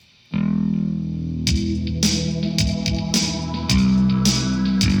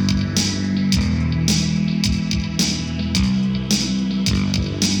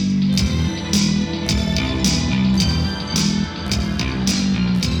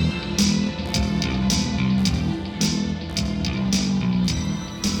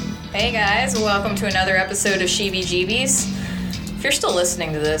Hey guys, welcome to another episode of Sheebie Jeebies. If you're still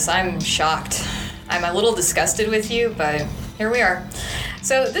listening to this, I'm shocked. I'm a little disgusted with you, but here we are.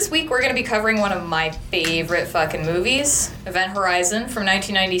 So this week we're going to be covering one of my favorite fucking movies, Event Horizon from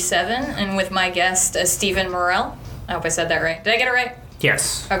 1997, and with my guest, Stephen Morrell. I hope I said that right. Did I get it right?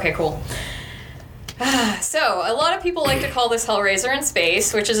 Yes. Okay, cool. So, a lot of people like to call this Hellraiser in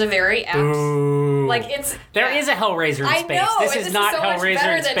Space, which is a very apt... Ooh. There is a Hellraiser in Space. I know, this is not so Hellraiser much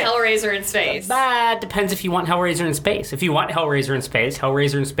better in than Space. Hellraiser in Space. That depends if you want Hellraiser in Space. If you want Hellraiser in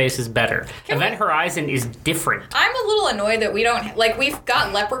Space is better. Event Horizon is different. I'm a little annoyed that we don't... Like, we've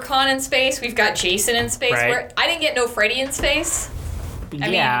got Leprechaun in space, we've got Jason in space. Right. I didn't get no Freddy in space.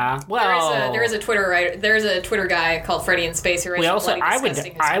 Well, there is a Twitter writer. There's a Twitter guy called Freddy in Space who writes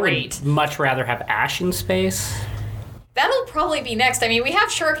I would much rather have Ash in space. That'll probably be next. I mean, we have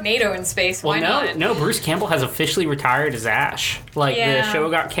Sharknado in space. Why not? No. Bruce Campbell has officially retired as Ash. The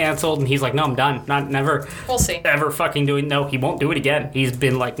show got canceled, and he's like, "No, I'm done. Never. We'll see. Ever fucking doing? No, he won't do it again. He's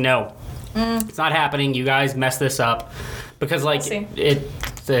been like, no, it's not happening. You guys messed this up because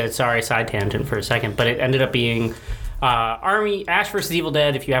sorry, side tangent for a second, but it ended up being. Ash vs. Evil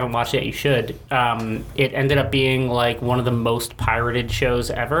Dead, if you haven't watched it, you should. It ended up being like one of the most pirated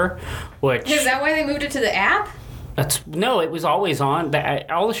shows ever. Is that why they moved it to the app? It was always on.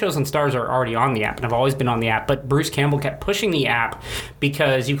 All the shows on Starz are already on the app, and have always been on the app. But Bruce Campbell kept pushing the app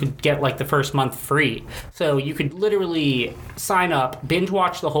because you could get like the first month free. So you could literally sign up, binge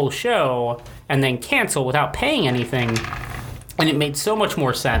watch the whole show, and then cancel without paying anything. And it made so much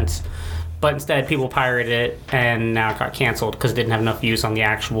more sense. But instead, people pirated it, and now it got canceled because it didn't have enough views on the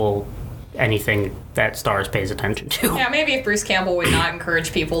actual anything that Starz pays attention to. Yeah, maybe if Bruce Campbell would not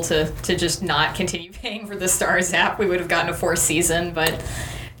encourage people to just not continue paying for the Starz app, we would have gotten a fourth season. But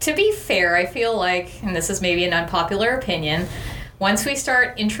to be fair, I feel like, and this is maybe an unpopular opinion, once we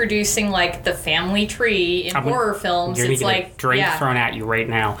start introducing like the family tree in horror films, it's like a drink thrown at you right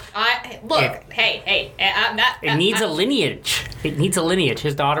now. It needs a lineage. It needs a lineage.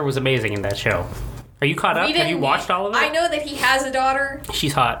 His daughter was amazing in that show. Are you caught up? Have you watched all of it? I know that he has a daughter.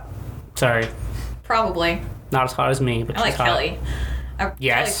 She's hot. Sorry. Probably. Not as hot as me, but she's hot. Kelly.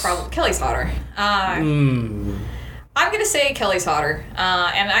 Yes. Kelly's hotter. I'm going to say Kelly's hotter.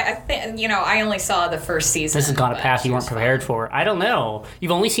 And I think, I only saw the first season. This has gone a path you weren't prepared for. I don't know.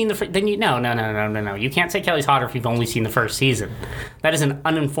 You've only seen No. You can't say Kelly's hotter if you've only seen the first season. That is an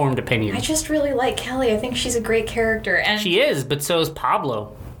uninformed opinion. I just really like Kelly. I think she's a great character. And she is, but so is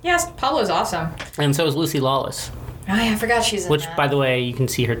Pablo. Yes, Pablo's awesome. And so is Lucy Lawless. Oh, yeah, I forgot she's in Which, that. by the way, you can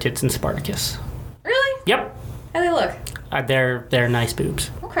see her tits in Spartacus. Really? Yep. How do they look? They're nice boobs.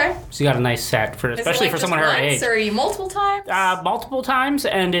 Okay. She got a nice set especially for someone her age. Or multiple times? Multiple times,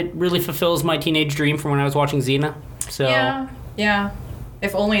 and it really fulfills my teenage dream from when I was watching Xena. So yeah.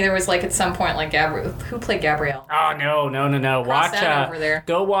 If only there was at some point Gabrielle. Who played Gabrielle? Oh no! Cross that over there.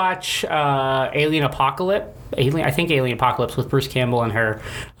 Go watch Alien Apocalypse. Alien Apocalypse with Bruce Campbell and her.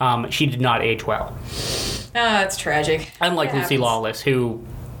 She did not age well. Oh, it's tragic. Unlike Lucy Lawless, who,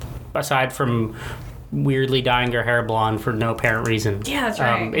 aside from weirdly dyeing her hair blonde for no apparent reason. Yeah, that's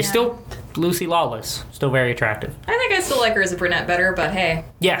right. It's still Lucy Lawless. Still very attractive. I think I still like her as a brunette better, but hey.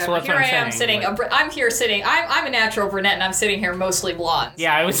 Yes, well, that's what I'm saying. I'm a natural brunette, and I'm sitting here mostly blonde.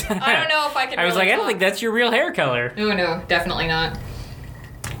 Yeah, I was... I don't know if I can I was I don't think that's your real hair color. No, definitely not.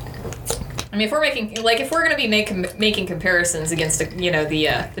 I mean, if we're going to be making comparisons against,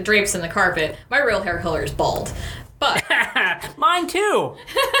 the drapes and the carpet, my real hair color is bald. But mine too.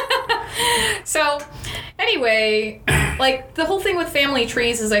 So, anyway, the whole thing with family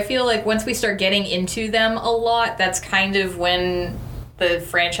trees is I feel like once we start getting into them a lot, that's kind of when the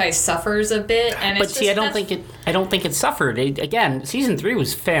franchise suffers a bit. And I don't think it suffered. Again, season 3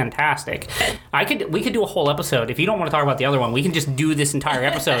 was fantastic. We could do a whole episode. If you don't want to talk about the other one, we can just do this entire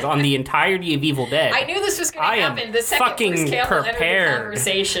episode on the entirety of Evil Dead. I knew this was going to happen. The second Bruce Campbell entered the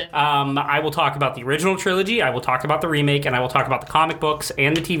conversation. I will talk about the original trilogy. I will talk about the remake, and I will talk about the comic books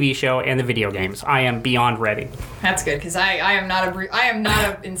and the TV show and the video games. I am beyond ready. That's good because I am not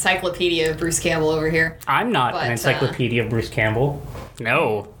an encyclopedia of Bruce Campbell over here. I'm not an encyclopedia of Bruce Campbell.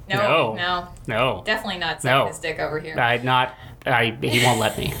 No. Definitely not sucking his dick over here. He won't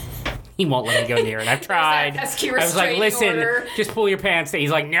let me. He won't let me go near it. I've tried. I was like, listen, just pull your pants down.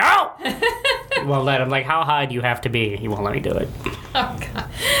 He's like, no! He won't let him. Like, how high do you have to be? He won't let me do it. Oh, God.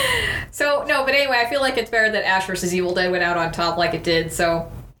 So, no, but anyway, I feel like it's better that Ash vs. Evil Dead went out on top like it did,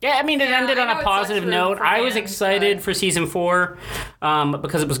 so... Yeah, I mean, it ended on a positive note. I was excited for season 4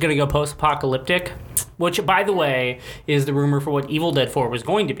 because it was going to go post-apocalyptic, which, by the way, is the rumor for what Evil Dead 4 was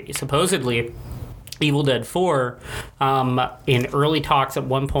going to be. Supposedly, Evil Dead 4, in early talks at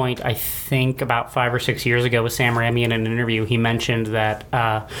one point, I think about 5 or 6 years ago with Sam Raimi in an interview, he mentioned that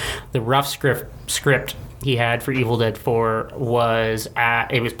the rough script he had for Evil Dead 4 was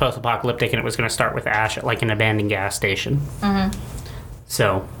it was post-apocalyptic, and it was going to start with Ash at like an abandoned gas station. Mm-hmm.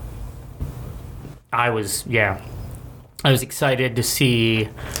 So I was excited to see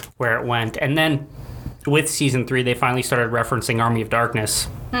where it went. And then with season 3, they finally started referencing Army of Darkness,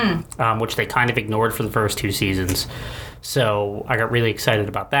 which they kind of ignored for the first 2 seasons. So I got really excited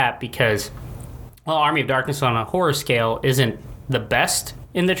about that because, well, Army of Darkness on a horror scale isn't the best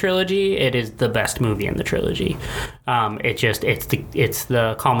in the trilogy. It is the best movie in the trilogy. It's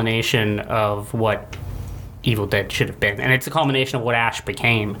the culmination of what Evil Dead should have been, and it's a culmination of what Ash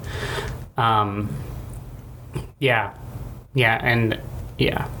became. And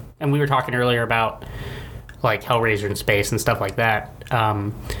we were talking earlier about like Hellraiser in space and stuff like that.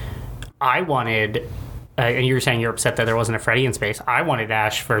 I wanted, and you were saying you're upset that there wasn't a Freddy in space. I wanted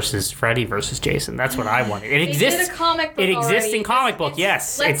Ash versus Freddy versus Jason. That's what I wanted. It exists. They did a comic book it exists already. In comic book.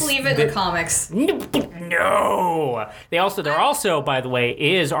 Yes. Let's leave it in the comics. No. There also, by the way,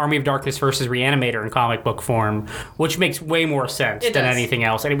 is Army of Darkness versus Reanimator in comic book form, which makes way more sense than anything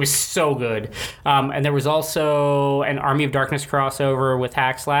else, and it was so good. And there was also an Army of Darkness crossover with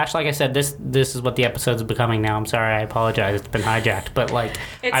Hack Slash. Like I said, this is what the episode's becoming now. I'm sorry, I apologize. It's been hijacked, but like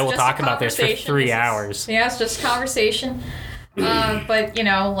I will talk about this for 3 hours. Yeah, it's just conversation. But but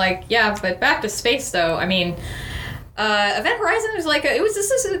back to space though. I mean, Event Horizon was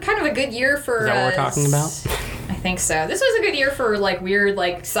this is kind of a good year for. Is that what we're talking about? I think so. This was a good year for like weird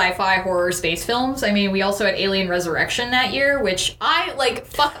like sci-fi horror space films. I mean, we also had Alien Resurrection that year, which I like.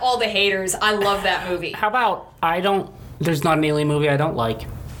 Fuck all the haters. I love that movie. How about there's not an Alien movie I don't like.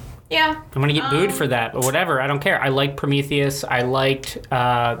 Yeah. I'm going to get booed for that, but whatever. I don't care. I liked Prometheus. I liked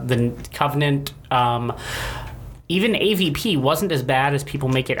the Covenant. Even AVP wasn't as bad as people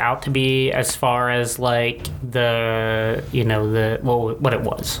make it out to be as far as, like, what it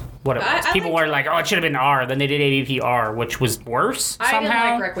was. People were like, oh, it should have been R. Then they did AVP R, which was worse somehow. I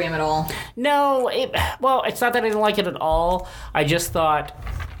didn't like Requiem at all. No. It's not that I didn't like it at all. I just thought,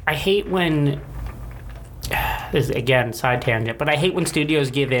 I hate when... This is, again, side tangent, but I hate when studios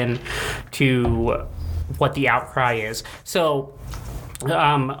give in to what the outcry is. So,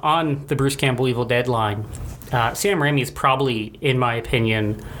 on the Bruce Campbell Evil Dead line, Sam Raimi is probably, in my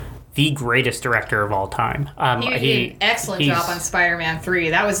opinion, the greatest director of all time. He did an excellent job on Spider-Man 3.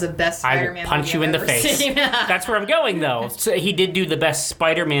 That was the best Spider-Man movie I will punch you in the face. That's where I'm going, though. So he did do the best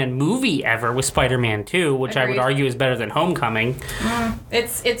Spider-Man movie ever with Spider-Man 2, which Agreed. I would argue is better than Homecoming.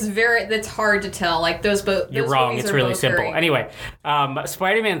 It's hard to tell. Like those both. You're wrong. It's really simple. Anyway,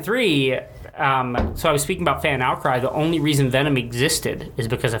 Spider-Man 3. So I was speaking about fan outcry. The only reason Venom existed is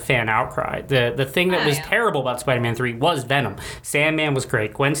because of fan outcry. The thing that was terrible about Spider-Man 3 was Venom. Sandman was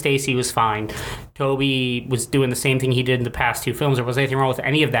great. Gwen Stacy was fine. Toby was doing the same thing he did in the past 2 films. There wasn't anything wrong with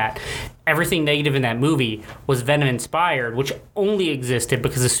any of that. Everything negative in that movie was Venom inspired, which only existed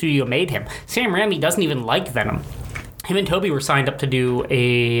because the studio made him. Sam Raimi doesn't even like Venom. Him and Toby were signed up to do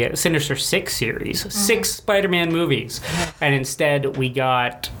a Sinister Six series, 6 Spider-Man movies, and instead we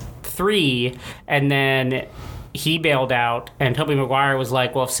got 3, and then he bailed out, and Tobey Maguire was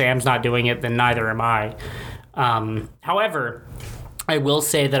like, well, if Sam's not doing it, then neither am I. However, I will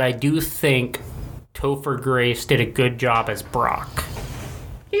say that I do think Topher Grace did a good job as Brock.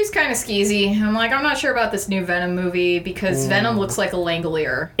 He was kind of skeezy. I'm not sure about this new Venom movie because Venom looks like a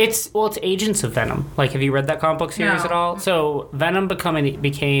Langolier. It's Agents of Venom. Like, have you read that comic book series at all? So Venom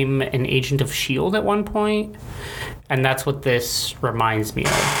became an agent of S.H.I.E.L.D. at one point, and that's what this reminds me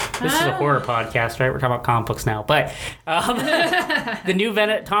of. This is a horror podcast, right? We're talking about comic books now. But the new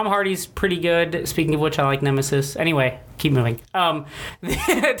Venom, Tom Hardy's pretty good. Speaking of which, I like Nemesis. Anyway, keep moving. Tom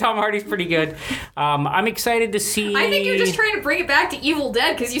Hardy's pretty good. I'm excited to see... I think you're just trying to bring it back to Evil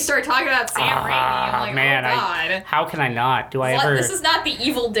Dead because you started talking about Sam Raimi. I'm like, man, oh God. How can I not? This is not the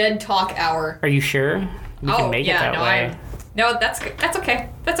Evil Dead talk hour. Are you sure? We can make it that way. No, that's okay.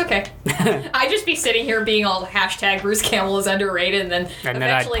 That's okay. I'd just be sitting here being all hashtag Bruce Campbell is underrated, and then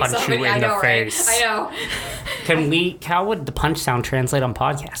eventually I'd punch you in the face. Right? I know. How would the punch sound translate on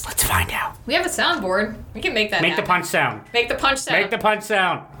podcast? Let's find out. We have a soundboard. We can make that happen. The punch sound. Make the punch sound. Make the punch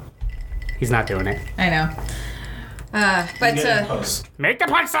sound. He's not doing it. I know. Make the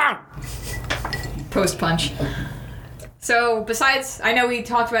punch sound. Post punch. So, besides, I know we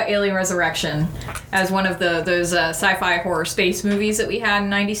talked about Alien Resurrection as one of those sci-fi horror space movies that we had in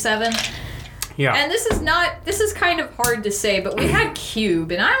 '97. Yeah. And this is kind of hard to say, but we had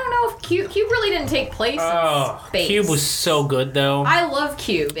Cube, and I don't know if Cube really didn't take place in space. Cube was so good, though. I love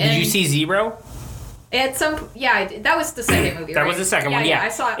Cube. Did you see Zero? That was the second movie. That right? was the second one. Yeah, I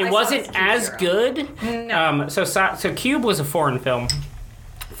saw. It wasn't as good. No. So Cube was a foreign film,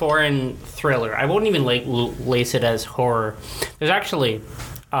 foreign thriller. I wouldn't even lace it as horror. There's actually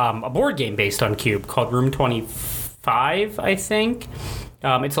a board game based on Cube called Room 25, I think.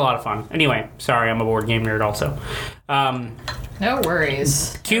 It's a lot of fun. Anyway, sorry, I'm a board game nerd also. No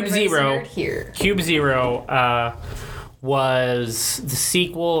worries. Cube Zero. Cube Zero was the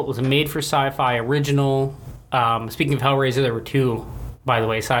sequel. It was a made-for-sci-fi original. Speaking of Hellraiser, there were two, by the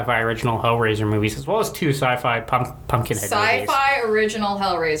way, sci-fi original Hellraiser movies, as well as two sci-fi Pumpkinhead movies. Sci-fi original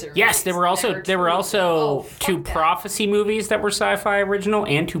Hellraiser movies. Yes, there were also two that. Prophecy movies that were sci-fi original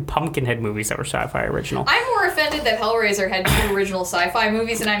and two Pumpkinhead movies that were sci-fi original. I'm more offended that Hellraiser had two original sci-fi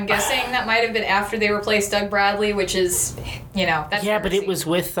movies, and I'm guessing that might have been after they replaced Doug Bradley, which is, that's yeah, but it was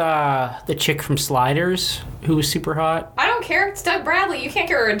with the chick from Sliders, who was super hot. I don't care. It's Doug Bradley. You can't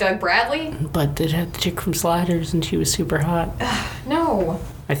get rid of Doug Bradley. But it had the chick from Sliders, and she was super hot. No.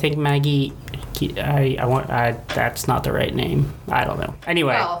 I think Maggie. That's not the right name. I don't know.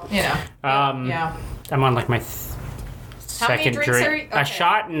 Anyway. Well, yeah. I'm on like my second drink. A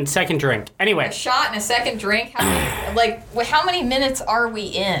shot and second drink. Anyway. A shot and a second drink. How many minutes are we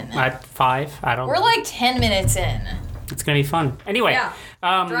in? 5. I don't know. We're like 10 minutes in. It's gonna be fun. Anyway. Yeah.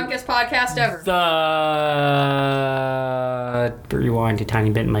 Drunkest podcast ever. Rewind a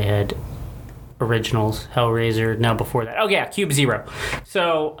tiny bit in my head. Originals, Hellraiser, no, before that. Oh, yeah, Cube Zero.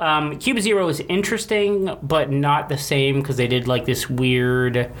 So, Cube Zero is interesting, but not the same, because they did, like, this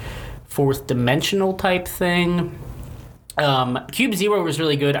weird fourth dimensional type thing. Cube Zero was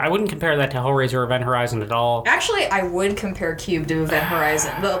really good. I wouldn't compare that to Hellraiser or Event Horizon at all. Actually, I would compare Cube to Event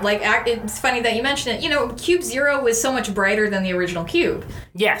Horizon. It's funny that you mentioned it. Cube Zero was so much brighter than the original Cube.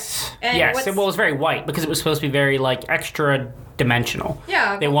 Yes. And yes. It was very white, because it was supposed to be very, like, extra dimensional.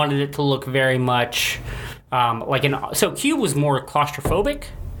 Yeah. They wanted it to look very much so Cube was more claustrophobic.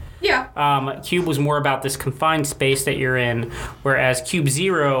 Yeah. Cube was more about this confined space that you're in, whereas Cube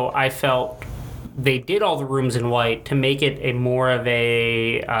Zero, I felt they did all the rooms in white to make it a more of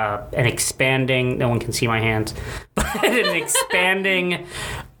an expanding, no one can see my hands, but an expanding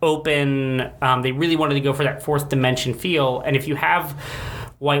open, they really wanted to go for that fourth dimension feel. And if you have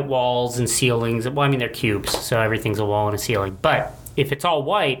white walls and ceilings, well, I mean, they're cubes, so everything's a wall and a ceiling. But if it's all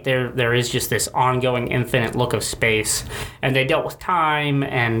white, there is just this ongoing infinite look of space. And they dealt with time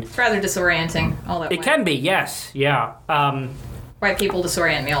and... It's rather disorienting, all that It can be, yes, yeah. White people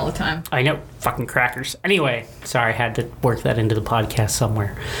disorient me all the time. I know, fucking crackers. Anyway, sorry, I had to work that into the podcast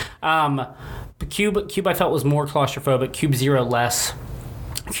somewhere. But Cube I felt was more claustrophobic, Cube Zero less.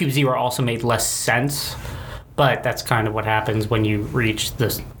 Cube Zero also made less sense. But that's kind of what happens when you reach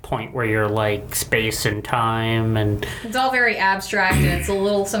this point where you're like space and time and... It's all very abstract and it's a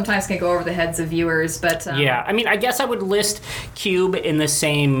little... Sometimes can go over the heads of viewers, but... Yeah, I mean, I guess I would list Cube in the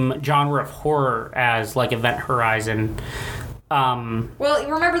same genre of horror as like Event Horizon. Well,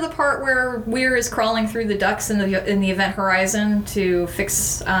 remember the part where Weir is crawling through the ducts in the Event Horizon to fix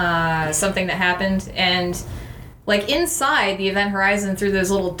something that happened, and... Like, inside the Event Horizon, through those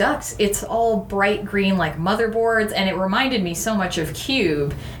little ducts, it's all bright green, like, motherboards, and it reminded me so much of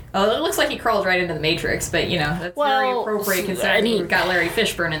Cube. It looks like he crawled right into the Matrix, but, that's very appropriate considering we've got Larry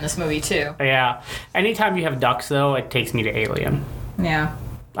Fishburne in this movie, too. Yeah. Anytime you have ducks, though, it takes me to Alien. Yeah.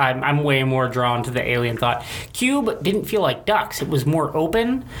 I'm way more drawn to the Alien thought. Cube didn't feel like ducks. It was more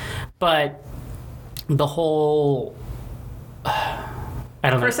open, but the whole... I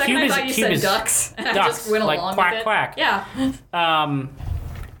don't know. For a second, I thought you said ducks, and I just went along quack, with it. Quack. Yeah.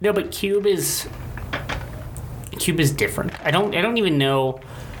 No, but Cube is different. I don't even know.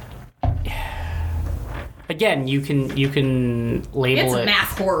 Again, you can label it. It's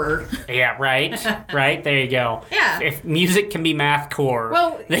math horror. Yeah, right. Right there you go. Yeah. If music can be math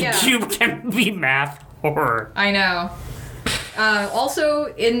core, then Cube can be math horror. I know.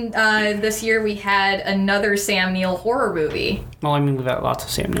 Also, in this year, we had another Sam Neill horror movie. Well, I mean, we've got lots of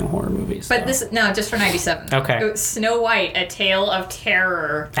Sam Neill horror movies. But just for 97. Okay. It was Snow White, A Tale of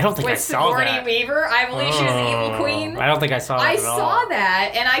Terror. I don't think I saw that. With Sigourney Weaver. I believe she was the evil queen. I don't think I saw that at all. I saw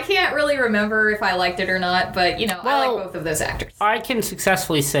that, and I can't really remember if I liked it or not, but, I like both of those actors. I can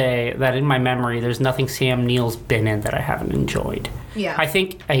successfully say that in my memory, there's nothing Sam Neill's been in that I haven't enjoyed. Yeah. I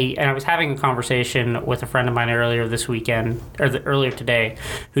think, and I was having a conversation with a friend of mine earlier today,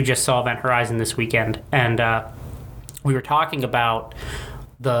 who just saw Event Horizon this weekend, and we were talking about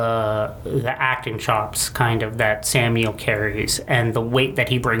the acting chops kind of that Sam Neill carries and the weight that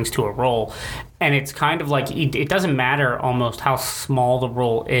he brings to a role. And it's kind of like it doesn't matter almost how small the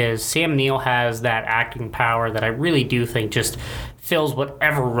role is. Sam Neill has that acting power that I really do think just fills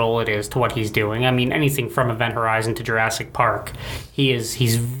whatever role it is to what he's doing. I mean, anything from Event Horizon to Jurassic Park,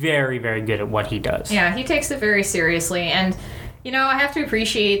 he's very, very good at what he does. Yeah, he takes it very seriously. And, you know, I have to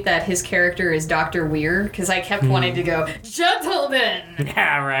appreciate that his character is Dr. Weird, because I kept wanting to go, gentlemen!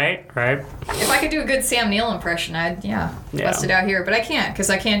 Yeah, right. If I could do a good Sam Neill impression, I'd, bust it out here. But I can't, because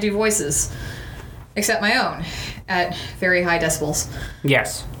I can't do voices. Except my own, at very high decibels.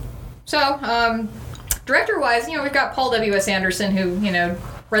 Yes. So, director-wise, you know, we've got Paul W.S. Anderson, who, you know,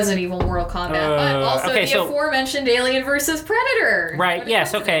 Resident Evil, Mortal Kombat, but also the aforementioned Alien vs. Predator. Right,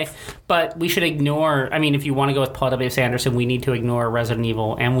 yes, okay. But we should ignore, I mean, if you want to go with Paul W.S. Anderson, we need to ignore Resident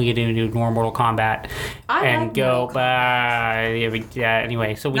Evil, and we need to ignore Mortal Kombat.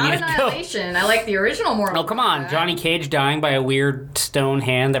 Anyway, so we Not need to go. Annihilation. I like the original Mortal Kombat. Oh, come on. Johnny Cage dying by a weird stone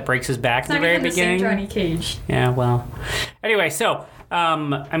hand that breaks his back in the very beginning. It's not even the same Johnny Cage. Yeah, well. Anyway, so,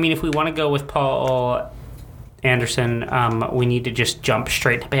 I mean, if we want to go with Paul Anderson, we need to just jump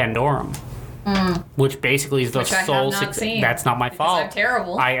straight to Pandorum. Which basically is the sole success. That's not my fault. I'm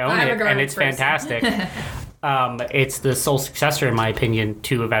terrible. I own it, and it's fantastic. It's the sole successor, in my opinion,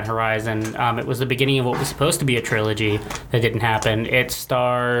 to Event Horizon. It was the beginning of what was supposed to be a trilogy that didn't happen. It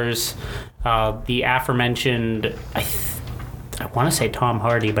stars the aforementioned, I want to say Tom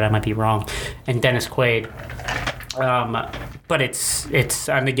Hardy, but I might be wrong, and Dennis Quaid. But it's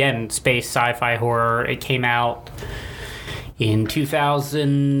and again, space sci-fi horror. It came out in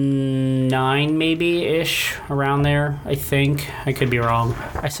 2009, maybe-ish, around there, I think. I could be wrong.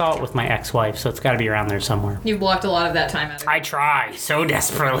 I saw it with my ex-wife, so it's got to be around there somewhere. You blocked a lot of that time out of it. I try so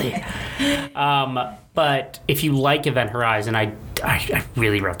desperately. But if you like Event Horizon, I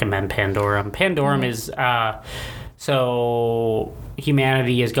really recommend Pandorum. Pandorum is... So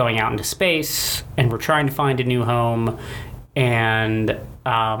humanity is going out into space, and we're trying to find a new home, and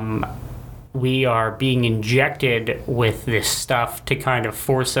we are being injected with this stuff to kind of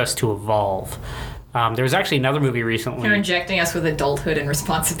force us to evolve. There was actually another movie recently. They're injecting us with adulthood and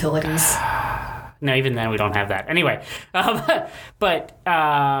responsibilities. No, even then we don't have that. Anyway, but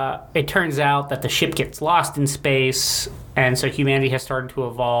it turns out that the ship gets lost in space, and so humanity has started to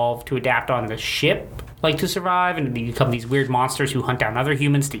evolve to adapt on the ship, like to survive, and they become these weird monsters who hunt down other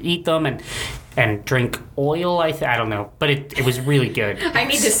humans to eat them and drink oil. I don't know, but it was really good. I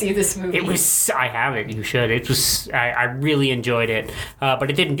need to see this movie. I have it. You should. It was. I really enjoyed it, but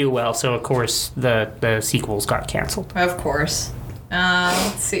it didn't do well. So of course the sequels got canceled. Of course.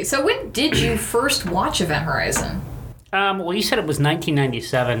 Let's see. So when did you first watch Event Horizon? Well, you said it was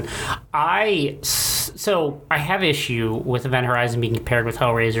 1997. I have issue with Event Horizon being compared with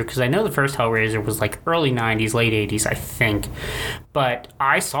Hellraiser because I know the first Hellraiser was like early 90s, late 80s, I think. But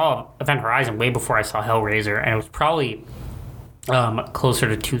I saw Event Horizon way before I saw Hellraiser, and it was probably closer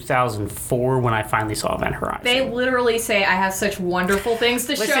to 2004 when I finally saw Event Horizon. They literally say, I have such wonderful things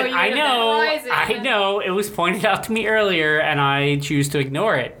to show you. I know. It was pointed out to me earlier, and I choose to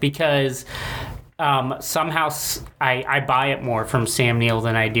ignore it because... somehow I buy it more from Sam Neill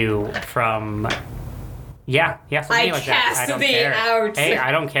than I do from... something like that. I don't care. Out. Hey,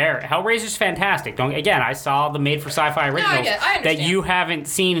 I don't care. Hellraiser's fantastic. I saw the Made for Sci-Fi originals that you haven't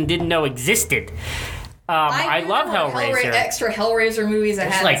seen and didn't know existed. I love Hellraiser. Extra Hellraiser movies I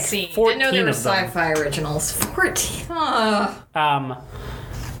haven't seen. 14 didn't know there were of them. sci-fi originals. 14.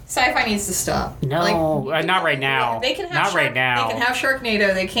 Sci-fi needs to stop. No, not right now. They can have right now. They can have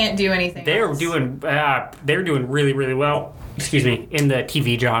Sharknado. They can't do anything. They're doing really, really well. Excuse me, in the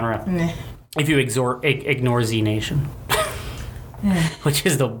TV genre. If you ignore Z Nation, which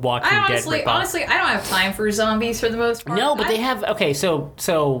is the Walking Dead ripoff. Honestly, I don't have time for zombies for the most part. No, but they have. Okay, so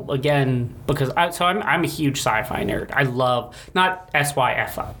again, because I'm a huge sci-fi nerd. I love not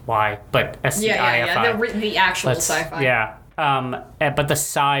SYFY, but SCIFI. Yeah. The actual sci-fi. Yeah. But the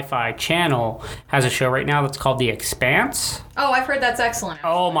Sci-Fi Channel has a show right now that's called The Expanse. Oh, I've heard that's excellent.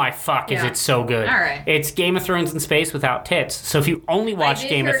 Oh my fuck, is it so good? All right. It's Game of Thrones in space without tits. So if you only watch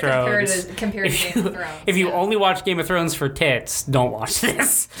Game of Thrones... If you only watch Game of Thrones for tits, don't watch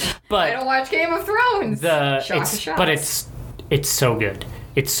this. But I don't watch Game of Thrones. But it's so good.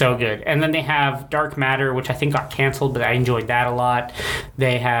 It's so good. And then they have Dark Matter, which I think got canceled, but I enjoyed that a lot.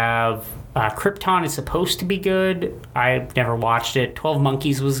 They have... Krypton is supposed to be good. I've never watched it. 12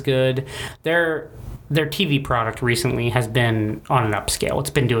 Monkeys was good. Their TV product recently has been on an upscale.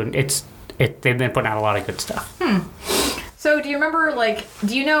 They've been putting out a lot of good stuff. So do you remember,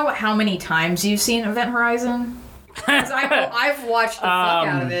 do you know how many times you've seen Event Horizon? 'Cause I've watched the fuck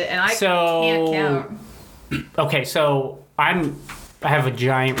out of it, and I can't count. Okay, so I have a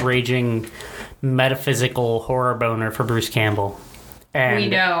giant raging metaphysical horror boner for Bruce Campbell. And We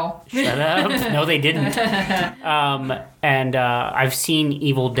know. Shut up. No, they didn't. And I've seen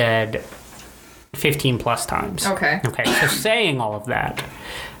Evil Dead 15 plus times. Okay. Okay, so saying all of that,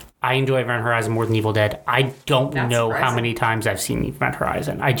 I enjoy Event Horizon more than Evil Dead. I don't know how many times I've seen Event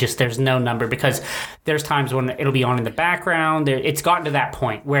Horizon. There's no number, because there's times when it'll be on in the background. It's gotten to that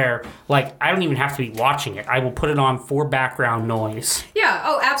point where, like, I don't even have to be watching it. I will put it on for background noise. Yeah.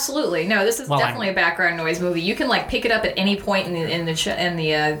 Oh, absolutely. No, this is definitely a background noise movie. You can like pick it up at any point in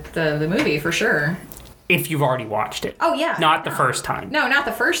the movie for sure. If you've already watched it. Oh yeah. Not the first time. No, not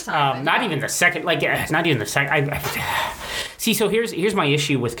the first time. Not even the second. Like, not even the second. See, so here's my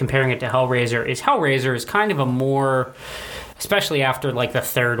issue with comparing it to Hellraiser. Hellraiser is kind of a more, especially after like the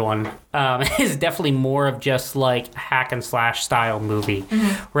third one, is definitely more of just like hack and slash style movie.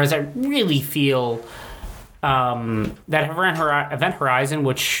 Mm-hmm. Whereas I really feel that Event Horizon,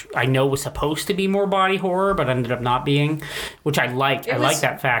 which I know was supposed to be more body horror, but ended up not being, which I liked. I like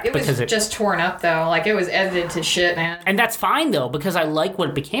that fact. It was just torn up, though. Like, it was edited to shit, man. And that's fine, though, because I like what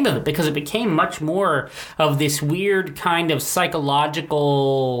it became of it, because it became much more of this weird kind of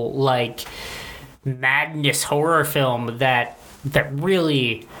psychological, like, madness horror film that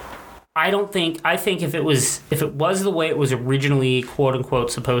really... I think if it was the way it was originally quote unquote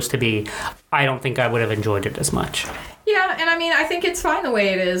supposed to be, I don't think I would have enjoyed it as much. Yeah, and I mean, I think it's fine the way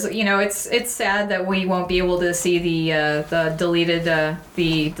it is. You know, it's sad that we won't be able to see the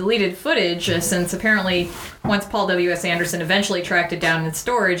deleted footage, since apparently once Paul W.S. Anderson eventually tracked it down in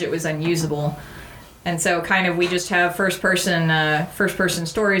storage, it was unusable. And so kind of we just have first person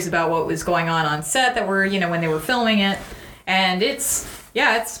stories about what was going on set that were, when they were filming it. And it's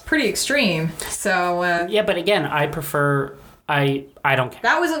pretty extreme. So yeah, but again, I prefer. I don't care.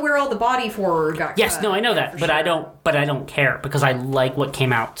 That was where all the body horror got. Yes, no, I know that, but sure. I don't care, because I like what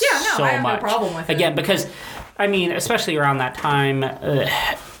came out. Yeah, no, so I have much. no problem with it. Again, because I mean, especially around that time.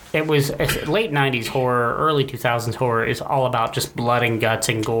 It was late 90s horror, early 2000s horror is all about just blood and guts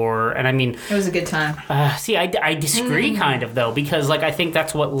and gore. And I mean... It was a good time. See, I disagree kind of, though, because like I think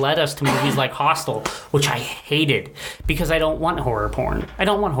that's what led us to movies like Hostel, which I hated, because I don't want horror porn.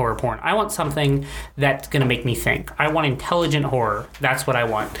 I want something that's going to make me think. I want intelligent horror. That's what I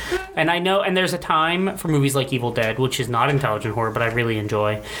want. And I know, and there's a time for movies like Evil Dead, which is not intelligent horror, but I really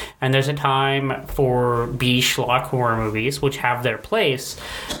enjoy. And there's a time for B schlock horror movies, which have their place.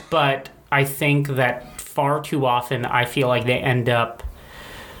 But I think that far too often I feel like they end up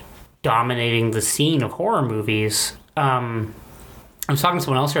dominating the scene of horror movies. I was talking to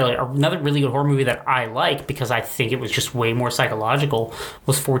someone else earlier. Another really good horror movie that I like, because I think it was just way more psychological,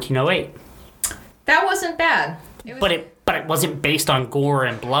 was 1408. That wasn't bad. But it wasn't based on gore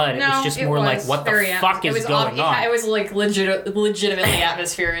and blood. No, it was just more like, what the fuck is going on? It was like legitimately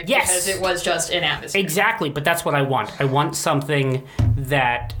atmospheric. Yes. Because it was just an atmosphere. Exactly, but that's what I want. I want something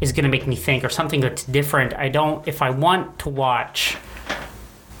that is going to make me think, or something that's different. If I want to watch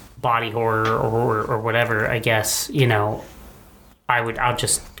body horror or whatever, I guess, I'll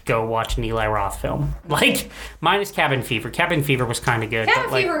just go watch an Eli Roth film. Like, minus Cabin Fever. Cabin Fever was kind of good.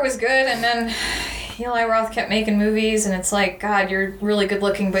 Cabin Fever was good, and then Eli Roth kept making movies, and it's like, God, you're really good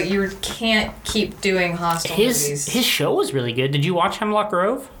looking, but you can't keep doing Hostel movies. His show was really good. Did you watch Hemlock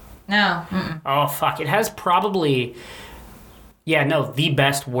Grove? No. Mm-mm. Oh, fuck. It has probably... the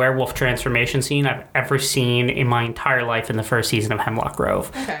best werewolf transformation scene I've ever seen in my entire life in the first season of Hemlock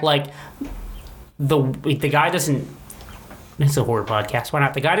Grove. Okay. Like, the guy doesn't... It's a horror podcast. Why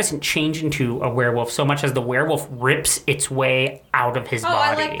not? The guy doesn't change into a werewolf so much as the werewolf rips its way out of his body.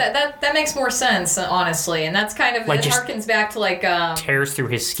 I like that. That makes more sense, honestly. And that's kind of... Like, it harkens back to, like... tears through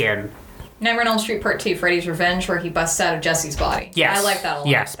his skin. Nightmare on Elm Street Part 2, Freddy's Revenge, where he busts out of Jesse's body. Yes. I like that a lot.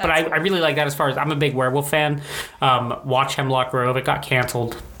 Yes, but I really like that as far as... I'm a big werewolf fan. Watch Hemlock Grove. It got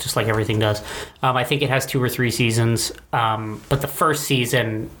canceled, just like everything does. I think it has 2 or 3 seasons. But the first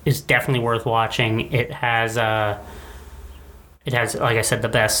season is definitely worth watching. It has, like I said, the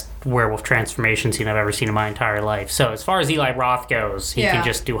best werewolf transformation scene I've ever seen in my entire life. So as far as Eli Roth goes, he can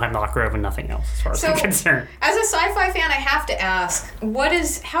just do Hemlock Grove and nothing else, as far as I'm concerned. As a sci-fi fan, I have to ask,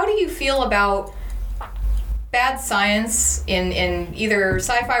 how do you feel about bad science in either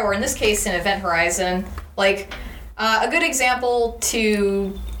sci-fi or, in this case, in Event Horizon? Like, a good example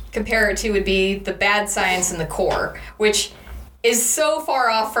to compare it to would be the bad science in The Core, which is so far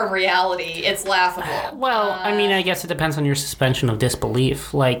off from reality, it's laughable. Well, I mean, I guess it depends on your suspension of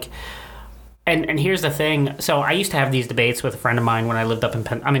disbelief. Like, And here's the thing. So I used to have these debates with a friend of mine when I lived up in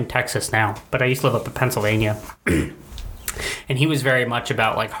I'm in Texas now, but I used to live up in Pennsylvania. And he was very much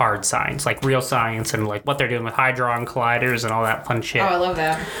about like hard science, like real science, and like what they're doing with hadron colliders and all that fun shit. Oh, I love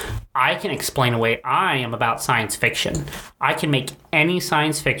that. I can explain away. I am about science fiction. I can make any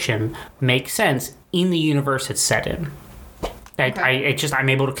science fiction make sense in the universe it's set in. I'm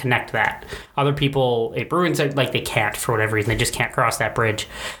able to connect that. Other people, it ruins it, like they can't for whatever reason. They just can't cross that bridge.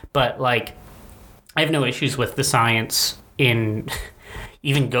 But like, I have no issues with the science in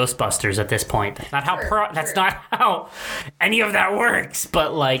even Ghostbusters at this point. That's not that's not how any of that works.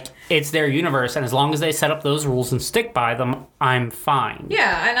 But like, it's their universe, and as long as they set up those rules and stick by them, I'm fine.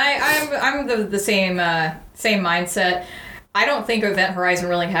 Yeah, and I'm the same mindset. I don't think Event Horizon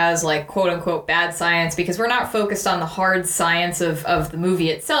really has, like, quote-unquote bad science, because we're not focused on the hard science of the movie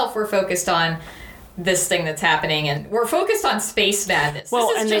itself. We're focused on this thing that's happening, and we're focused on space madness.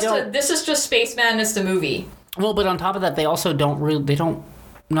 Well, this is just Space Madness, the movie. Well, but on top of that, they also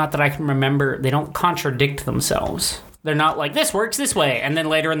not that I can remember, they don't contradict themselves. They're not like, this works this way, and then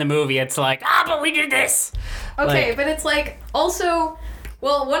later in the movie, it's like, but we did this! Okay, but it's like, also...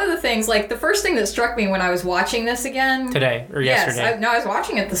 Well, one of the things, like, the first thing that struck me when I was watching this again... Today, or yesterday? Yes, I was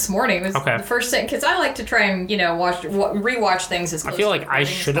watching it this morning. It was the first thing, because I like to try and, rewatch things as close I feel like I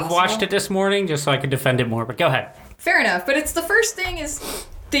should have watched it this morning just so I could defend it more, but go ahead. Fair enough, but it's the first thing is...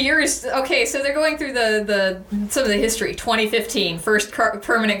 The years, okay, so they're going through some of the history. 2015, first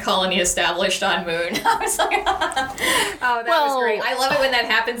permanent colony established on Moon. I was like, that was great. I love it when that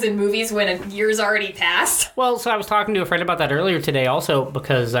happens in movies when a year's already passed. Well, so I was talking to a friend about that earlier today also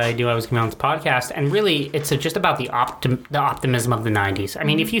because I knew I was coming on this podcast, and really it's just about the optimism of the 90s. I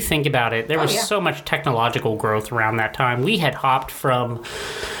mean, if you think about it, there was so much technological growth around that time. We had hopped from...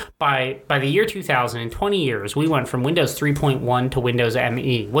 By the year 2000, in 20 years, we went from Windows 3.1 to Windows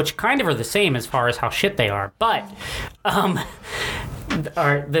ME, which kind of are the same as far as how shit they are. But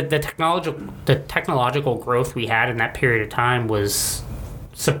the technological growth we had in that period of time was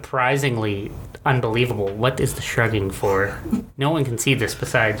surprisingly unbelievable. What is the shrugging for? No one can see this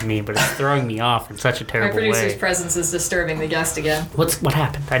besides me, but it's throwing me off in such a terrible way. My producer's presence is disturbing the guest again. What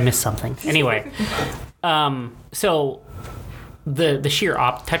happened? I missed something. Anyway, so... The sheer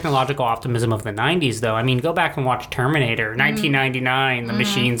technological optimism of the 90s, though. I mean, go back and watch Terminator, 1999, the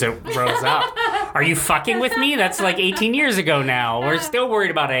machines that rose up. Are you fucking with me? That's like 18 years ago now. We're still worried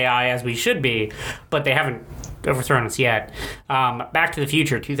about AI, as we should be, but they haven't overthrown us yet. Back to the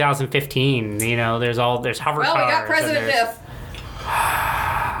Future, 2015, there's hover cars. Well, we got President Biff.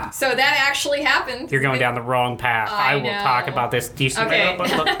 So that actually happened. You're going down the wrong path. I will talk about this. Do you see okay.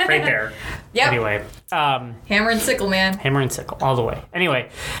 Look, right there. Yep. Anyway. Hammer and sickle, man. Hammer and sickle, all the way. Anyway,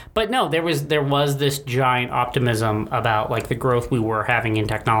 but no, there was this giant optimism about like the growth we were having in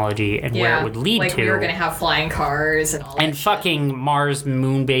technology and where it would lead like to. We were going to have flying cars and all that. And fucking shit. Mars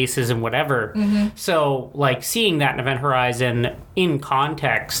moon bases and whatever. Mm-hmm. So like seeing that in Event Horizon in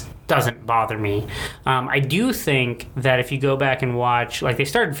context doesn't bother me. I do think that if you go back and watch, like they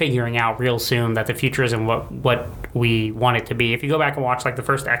started figuring out real soon that the future isn't what we want it to be. If you go back and watch like the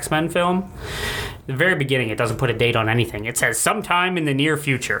first X-Men film, the very beginning it doesn't put a date on anything. It says sometime in the near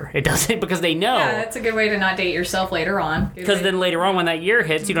future. It doesn't, because they know. Yeah, that's a good way to not date yourself later on. Because then later on when that year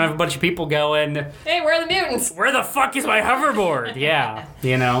hits, you don't have a bunch of people going, hey, where are the mutants? Where the fuck is my hoverboard? Yeah,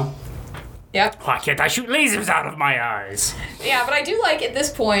 Yep. Why can't I shoot lasers out of my eyes? Yeah, but I do like at this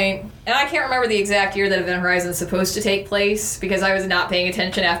point, and I can't remember the exact year that Event Horizon is supposed to take place because I was not paying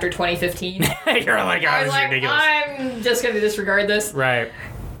attention after 2015. You're like, I was this is like, ridiculous. I'm just going to disregard this. Right.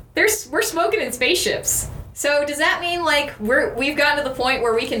 We're smoking in spaceships. So does that mean like we've gotten to the point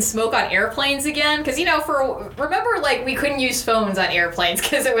where we can smoke on airplanes again? Because remember like we couldn't use phones on airplanes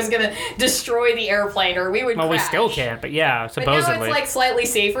because it was gonna destroy the airplane or we would. Well, crash. we still can't, but yeah, supposedly. But now it's like slightly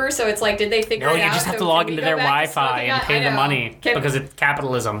safer. So it's like, did they figure it out? No, you just have to log into their Wi-Fi and pay the money because it's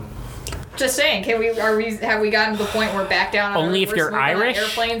capitalism. Just saying, have we gotten to the point where back down? Only if you're Irish.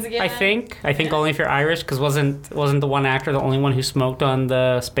 Airplanes again? I think only if you're Irish, because wasn't the one actor the only one who smoked on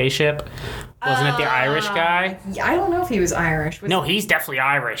the spaceship? Wasn't it the Irish guy? I don't know if he was Irish. No, he's definitely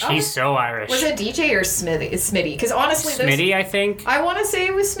Irish. He's so Irish. Was it DJ or Smitty? Because honestly, Smitty, I think. I want to say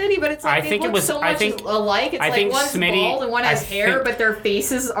it was Smitty, but it's like they look so much alike. It's like one's bald and one has hair, but their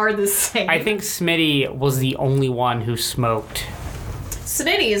faces are the same. I think Smitty was the only one who smoked.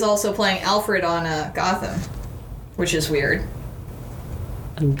 Smitty is also playing Alfred on Gotham, which is weird.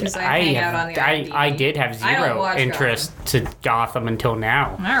 I did have zero interest to Gotham until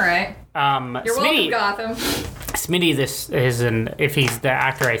now. All right. You're welcome, Gotham. Smitty, if he's the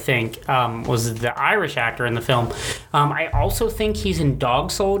actor, I think, was the Irish actor in the film. I also think he's in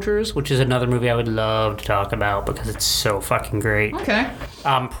Dog Soldiers, which is another movie I would love to talk about because it's so fucking great. Okay.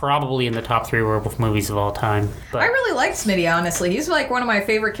 Probably in the top 3 werewolf movies of all time. But I really like Smitty, honestly. He's like one of my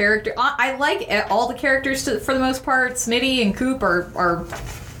favorite characters. I like all the characters for the most part. Smitty and Coop are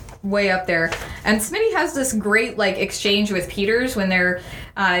way up there. And Smitty has this great like exchange with Peters when they're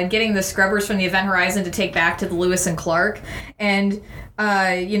getting the scrubbers from the Event Horizon to take back to the Lewis and Clark. And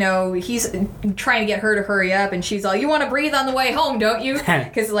he's trying to get her to hurry up, and she's all, "You want to breathe on the way home, don't you?"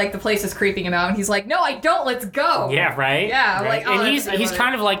 Because like the place is creeping him out, and he's like, "No, I don't. Let's go." Yeah, right. Yeah, right. like, oh, and he's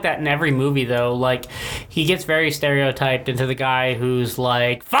kind of like that in every movie, though. Like he gets very stereotyped into the guy who's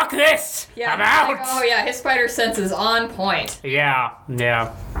like, "Fuck this, yeah, I'm out." Like, oh yeah, his spider sense is on point. Yeah.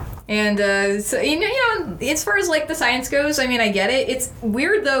 And so as far as like the science goes, I mean, I get it. It's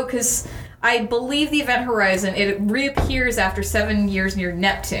weird though, because I believe the Event Horizon, it reappears after 7 years near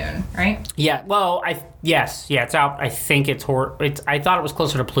Neptune, right? Yeah. Well, it's out. I think it's I thought it was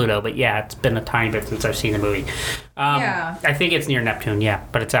closer to Pluto, but yeah, it's been a tiny bit since I've seen the movie. Yeah. I think it's near Neptune. Yeah,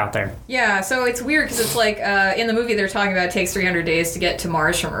 but it's out there. Yeah. So it's weird because it's like in the movie they're talking about it takes 300 days to get to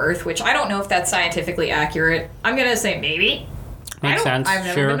Mars from Earth, which I don't know if that's scientifically accurate. I'm gonna say maybe. Makes sense. I've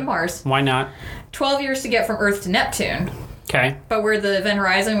never been to Mars. Why not? 12 years to get from Earth to Neptune. Okay. But where the Event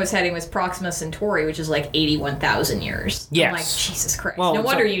Horizon was heading was Proxima Centauri, which is like 81,000 years. Yes. I'm like, Jesus Christ. Well, no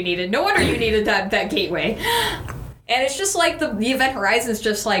wonder you needed that gateway. And it's just like the Event Horizon is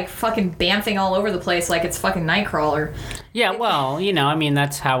just like fucking bamfing all over the place like it's fucking Nightcrawler. Yeah, well, I mean,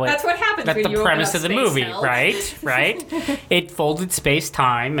 that's how it... That's what happens That's when you the open premise up of the Space movie, Hell. right? It folded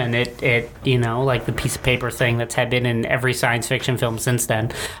space-time, and it like the piece of paper thing that's had been in every science fiction film since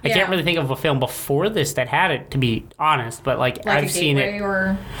then. I Yeah. can't really think of a film before this that had it, to be honest, but, like I've seen it.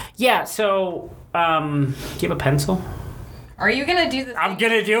 Or... Yeah, so, do you have a pencil? Are you going to do the I'm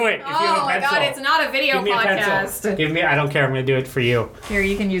going to do it if you have a Oh my pencil. god, it's not a video Give me a pencil. podcast. I don't care, I'm going to do it for you. Here,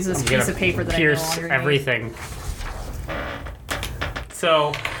 you can use this I'm piece gonna of paper that pierce I no longer use. everything.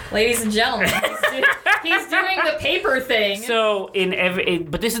 So... Ladies and gentlemen, he's doing the paper thing. So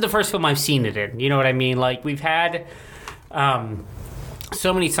but this is the first film I've seen it in. You know what I mean? Like we've had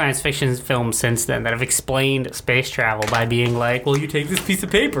so many science fiction films since then that have explained space travel by being like, well, you take this piece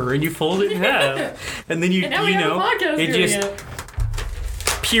of paper and you fold it in half, and then now we have a podcast it doing just it.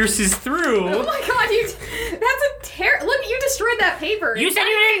 pierces through. Oh my god, that's a look, you destroyed that paper. You said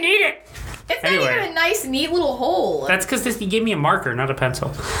you didn't need it. It's Anyway. not even a nice, neat little hole. That's because you gave me a marker, not a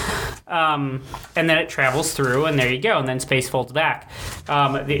pencil. And then it travels through, and there you go, and then space folds back.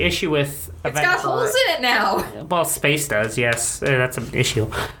 The issue with It's got holes in it now. Well, space does, yes. That's an issue.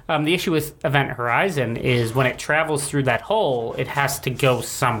 The issue with Event Horizon is when it travels through that hole, it has to go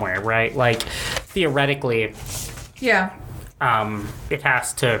somewhere, right? Like, theoretically, Yeah. it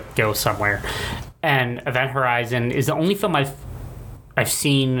has to go somewhere. And Event Horizon is the only film I've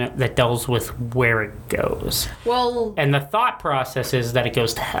seen that deals with where it goes. Well, And the thought process is that it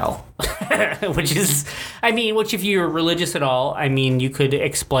goes to hell. which if you're religious at all, I mean, you could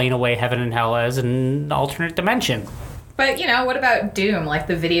explain away heaven and hell as an alternate dimension. but what about Doom, like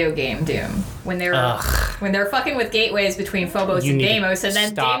the video game Doom, when they're fucking with gateways between Phobos You and need to Deimos, and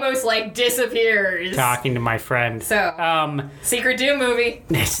then stop Deimos like disappears. Talking to my friend. So, secret Doom movie.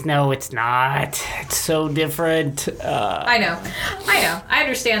 No, it's not. It's so different. I know. I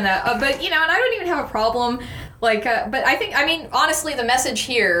understand that. But, and I don't even have a problem. Like, but I mean, honestly, the message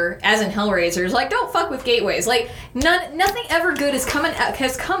here, as in Hellraiser, is like, don't fuck with gateways. Like, nothing ever good has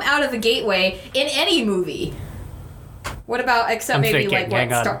come out of a gateway in any movie. What about, except I'm maybe, thinking, like,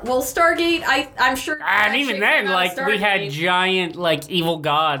 hang on. Stargate, I'm sure... And even then, like, we had Stargate. giant, like, evil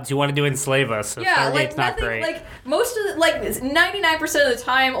gods who wanted to enslave us. So Yeah, Stargate's like, not nothing, great. like, most of the, like, 99% of the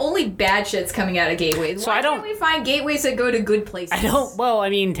time, only bad shit's coming out of gateways. So Why I don't- can't we find gateways that go to good places? Well, I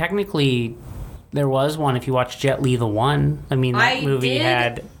mean, technically, there was one if you watch Jet Li the One. I mean, that movie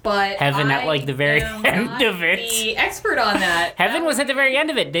had but heaven at, like, the very end of it. The expert on that. Heaven was at the very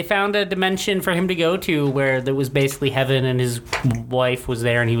end of it. They found a dimension for him to go to where there was basically heaven and his wife was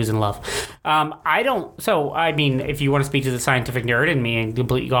there and he was in love. I mean, if you want to speak to the scientific nerd in me and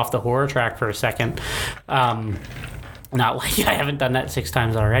completely go off the horror track for a second, not like I haven't done that 6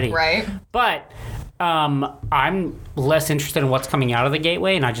 times already. Right. But I'm less interested in what's coming out of the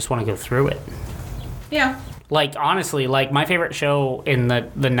gateway and I just want to go through it. Yeah. Like, honestly, like, my favorite show in the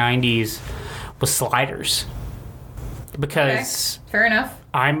 90s was Sliders. Because Okay. Fair enough.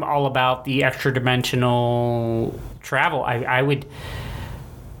 I'm all about the extra dimensional travel. I would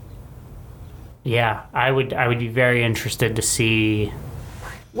be very interested to see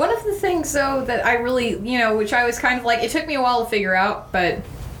One of the things, though, that I really, which I was kind of like, it took me a while to figure out, but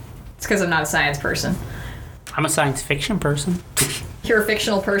it's because I'm not a science person. I'm a science fiction person. You're a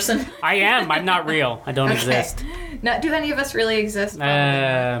fictional person? I am. I'm not real. I don't exist. Now, do any of us really exist?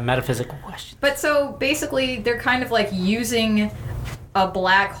 Metaphysical question. But so, basically, they're kind of like using a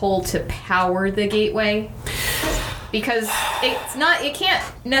black hole to power the gateway. Because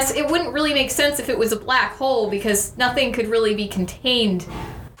it wouldn't really make sense if it was a black hole, because nothing could really be contained.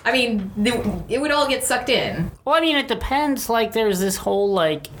 I mean, it would all get sucked in. Well, I mean, it depends. Like, there's this whole,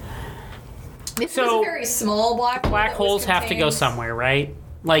 like... This was a very small black hole. Black holes have to go somewhere, right?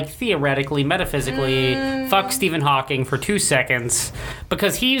 Like, theoretically, metaphysically, fuck Stephen Hawking for 2 seconds.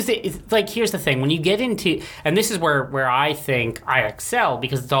 Because here's the thing. When you get into... And this is where I think I excel,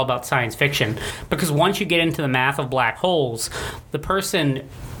 because it's all about science fiction. Because once you get into the math of black holes, the person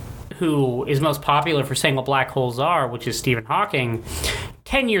who is most popular for saying what black holes are, which is Stephen Hawking,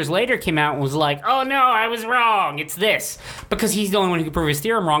 10 years later came out and was like, oh no, I was wrong, it's this. Because he's the only one who can prove his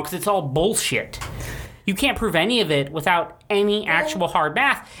theorem wrong, because it's all bullshit. You can't prove any of it without any actual hard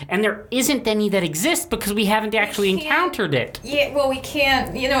math, and there isn't any that exists because we haven't actually encountered it. Yeah, well, we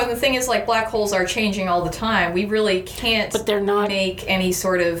can't, and the thing is, like, black holes are changing all the time. We really can't make any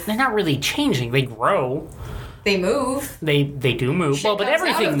sort of... They're not really changing, they grow. They move. They do move. Shit well, but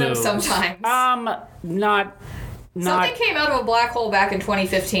everything moves. Sometimes. Not. Something came out of a black hole back in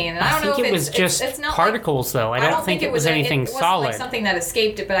 2015, and I don't know if it was just particles, though. I don't think it was anything solid. It wasn't like something that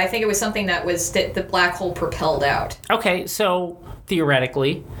escaped it, but I think it was something that the black hole propelled out. Okay, so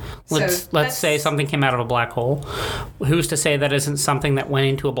theoretically, let's say something came out of a black hole. Who's to say that isn't something that went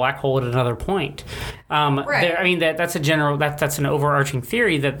into a black hole at another point? Right. I mean, that's a general. That's an overarching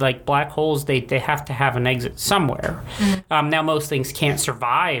theory that, like, black holes, they have to have an exit somewhere. Mm-hmm. Now, most things can't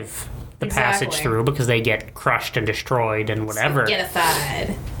survive the passage through because they get crushed and destroyed and whatever.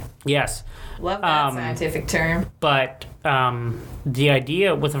 Spaghettified. Yes. Love that scientific term. But the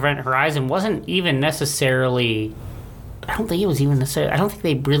idea with Event Horizon wasn't even necessarily... I don't think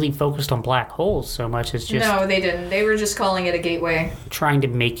they really focused on black holes so much as just... No, they didn't. They were just calling it a gateway. Trying to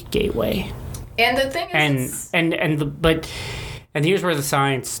make a gateway. And the thing is... And here's where the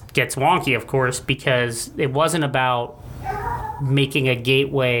science gets wonky, of course, because it wasn't about making a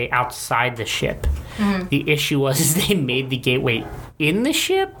gateway outside the ship. Mm-hmm. The issue was they made the gateway in the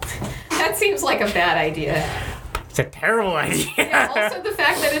ship. That seems like a bad idea. It's a terrible idea. Yeah, also the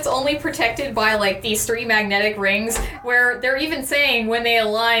fact that it's only protected by, like, these 3 magnetic rings, where they're even saying when they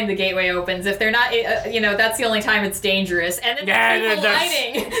align, the gateway opens. If they're not, that's the only time it's dangerous. And then they keep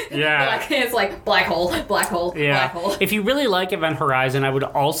aligning. Yeah. It's like black hole, black hole, black hole. If you really like Event Horizon, I would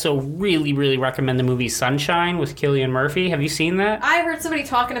also really, really recommend the movie Sunshine with Cillian Murphy. Have you seen that? I heard somebody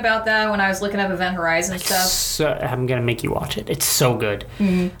talking about that when I was looking up Event Horizon stuff. So, I'm going to make you watch it. It's so good.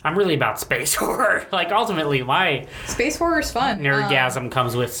 Mm-hmm. I'm really about space horror. Like, ultimately, space horror is fun. Nerdgasm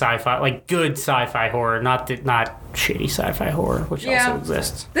comes with sci-fi, like good sci-fi horror, not shitty sci-fi horror, which also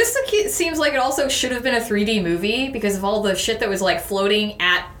exists. This seems like it also should have been a 3D movie because of all the shit that was, like, floating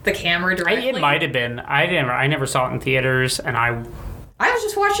at the camera directly. It might have been. I never saw it in theaters, and I was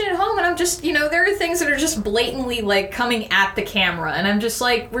just watching it at home, and I'm just, there are things that are just blatantly, like, coming at the camera, and I'm just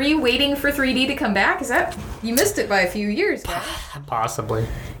like, were you waiting for 3D to come back? You missed it by a few years, right? Possibly.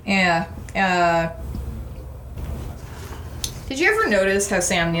 Yeah. Did you ever notice how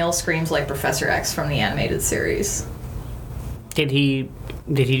Sam Neill screams like Professor X from the animated series? Did he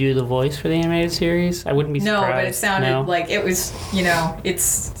do the voice for the animated series? I wouldn't be surprised. No, but it sounded like it was, it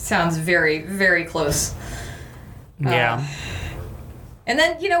sounds very, very close. Yeah. And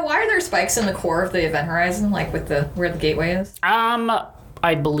then, why are there spikes in the core of the Event Horizon, like with where the gateway is?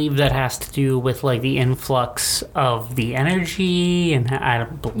 I believe that has to do with, like, the influx of the energy, and I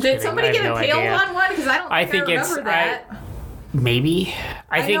don't believe. Did somebody get impaled on one? Because I think I remember that. Maybe.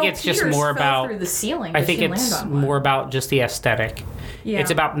 I think it's just more about through the ceiling. I think it's more about just the aesthetic. Yeah.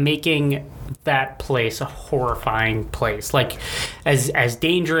 It's about making that place a horrifying place, like as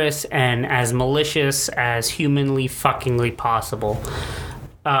dangerous and as malicious as humanly fuckingly possible.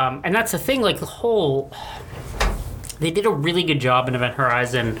 And that's the thing. Like, they did a really good job in Event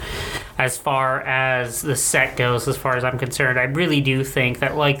Horizon as far as the set goes, as far as I'm concerned. I really do think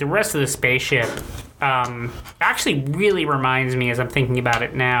that, like, the rest of the spaceship actually really reminds me, as I'm thinking about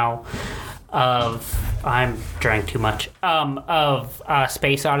it now, I'm drank too much, of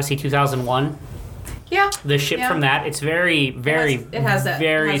Space Odyssey 2001. Yeah. The ship from that, it's very, very, it has that,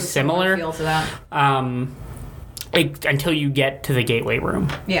 very it has a similar feel to that. until you get to the gateway room.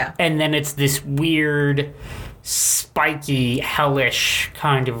 Yeah. And then it's this weird, spiky, hellish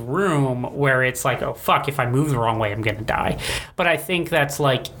kind of room where it's like, oh fuck, if I move the wrong way, I'm gonna die. But I think that's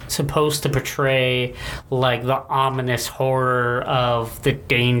like supposed to portray like the ominous horror of the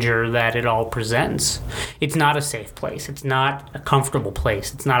danger that it all presents. It's not a safe place. It's not a comfortable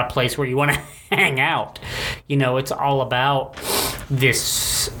place. It's not a place where you want to hang out. You know, it's all about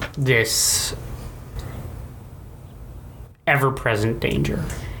this ever-present danger.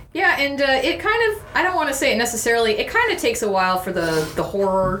 Yeah, and it kind of, I don't want to say it necessarily, it kind of takes a while for the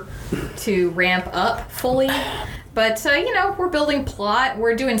horror to ramp up fully. But, you know, we're building plot,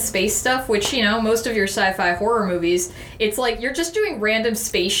 we're doing space stuff, which, you know, most of your sci-fi horror movies, it's like you're just doing random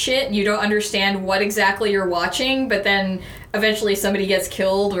space shit and you don't understand what exactly you're watching, but then eventually somebody gets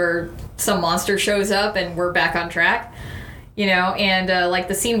killed or some monster shows up and we're back on track. You know, and like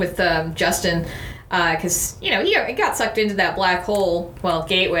the scene with Justin... because, you know, he got sucked into that black hole, well,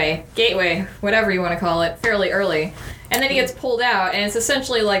 gateway, whatever you want to call it, fairly early. And then he gets pulled out, and it's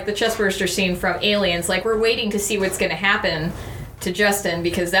essentially like the chestburster scene from Aliens. Like, we're waiting to see what's going to happen to Justin,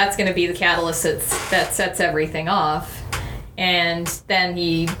 because that's going to be the catalyst that sets everything off. And then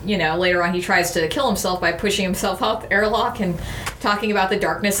he, you know, later on he tries to kill himself by pushing himself out the airlock and talking about the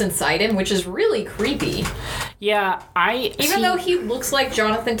darkness inside him, which is really creepy. Yeah, Even though he looks like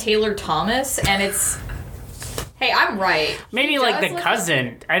Jonathan Taylor Thomas, and it's... Hey, I'm right. Maybe like the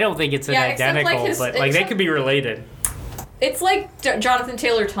cousin. I don't think it's identical, but like they could be related. It's like Jonathan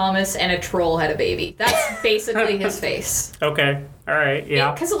Taylor Thomas and a troll had a baby. That's basically his face. Okay. All right.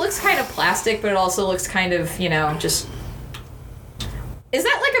 Yeah. Because it looks kind of plastic, but it also looks kind of, you know, just... Is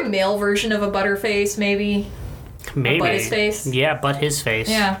that like a male version of a Butterface, maybe? Maybe. But his face? Yeah, but his face.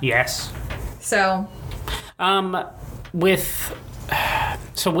 Yeah. Yes. So...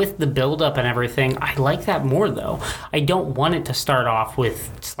 with the build-up and everything, I like that more, though. I don't want it to start off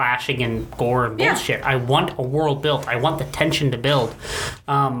with slashing and gore and bullshit. Yeah. I want a world built. I want the tension to build.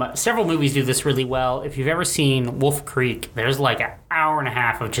 Several movies do this really well. If you've ever seen Wolf Creek, there's like an hour and a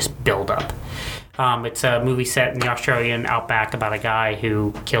half of just build-up. It's a movie set in the Australian outback about a guy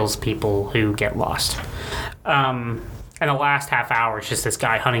who kills people who get lost. And the last half hour is just this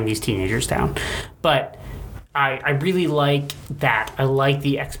guy hunting these teenagers down. But... I really like that. I like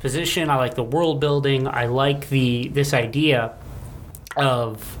the exposition. I like the world building. I like this idea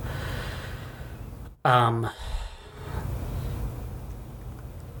of I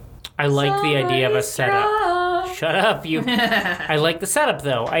like the idea of a setup. Shut up, you. I like the setup,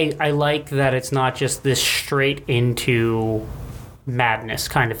 though. I like that it's not just this straight into madness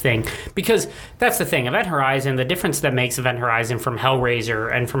kind of thing, because that's the thing. Event Horizon, the difference that makes Event Horizon from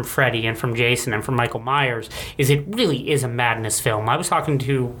Hellraiser and from Freddy and from Jason and from Michael Myers is it really is a madness film. I was talking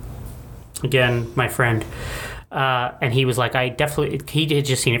to, again, my friend, and he was like, he had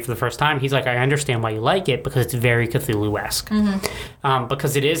just seen it for the first time. He's like, I understand why you like it, because it's very Cthulhu-esque. Mm-hmm.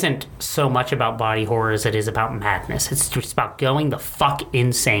 Because it isn't so much about body horror as it is about madness. It's just about going the fuck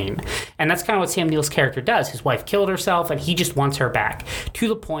insane. And that's kind of what Sam Neill's character does. His wife killed herself, and he just wants her back, to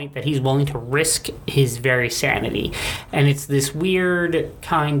the point that he's willing to risk his very sanity. And it's this weird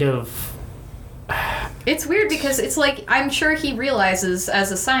kind of... It's weird because it's like, I'm sure he realizes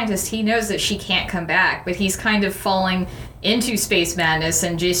as a scientist, he knows that she can't come back, but he's kind of falling into space madness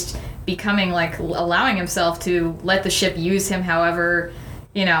and just becoming like, allowing himself to let the ship use him however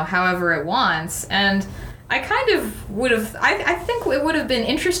it wants. And I kind of would have, I think it would have been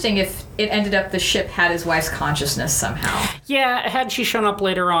interesting if it ended up the ship had his wife's consciousness somehow. Yeah, had she shown up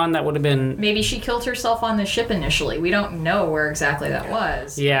later on, that would have been... Maybe she killed herself on the ship initially. We don't know where exactly that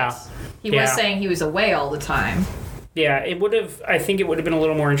was. Yeah. He was saying he was away all the time. Yeah, I think it would have been a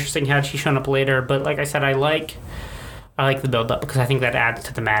little more interesting had she shown up later, but like I said, I like the build-up because I think that adds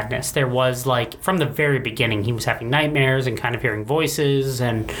to the madness. There was, like, from the very beginning, he was having nightmares and kind of hearing voices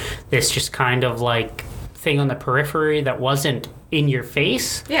and this just kind of, like, thing on the periphery that wasn't in your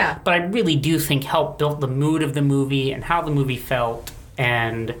face. Yeah. But I really do think helped build the mood of the movie and how the movie felt,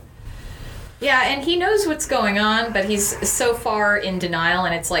 and... Yeah, and he knows what's going on, but he's so far in denial,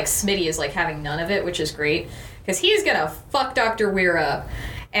 and it's like Smitty is like having none of it, which is great, because he's gonna fuck Dr. Weir up.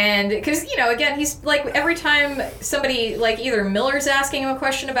 And because, you know, again, he's like, every time somebody, like either Miller's asking him a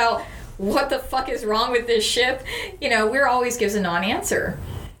question about what the fuck is wrong with this ship, you know, Weir always gives a non-answer.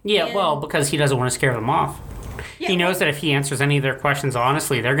 Yeah, well, because he doesn't want to scare them off. Yeah, he knows that if he answers any of their questions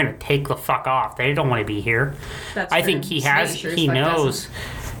honestly, they're gonna take the fuck off. They don't want to be here. That's I true. think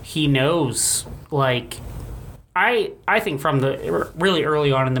he knows, like, I think from the really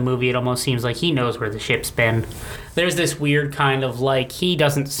early on in the movie, it almost seems like he knows where the ship's been. There's this weird kind of like he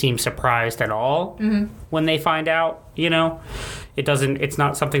doesn't seem surprised at all when they find out. It's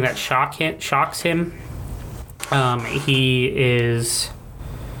not something that shocks him. He is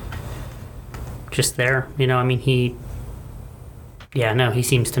just there. He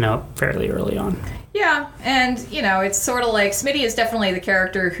seems to know fairly early on. Yeah, and, it's sort of like Smitty is definitely the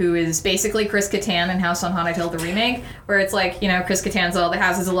character who is basically Chris Kattan in House on Haunted Hill, the remake, where it's like, Chris Kattan's all, the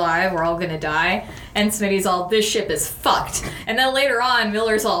house is alive, we're all gonna die, and Smitty's all, this ship is fucked. And then later on,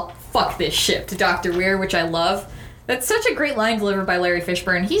 Miller's all, fuck this ship, to Dr. Weir, which I love. That's such a great line delivered by Larry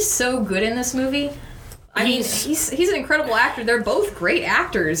Fishburne. He's so good in this movie. I mean, he's an incredible actor. They're both great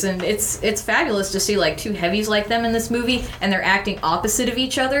actors, and it's fabulous to see like two heavies like them in this movie, and they're acting opposite of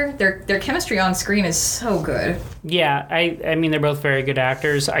each other. Their chemistry on screen is so good. Yeah, I mean they're both very good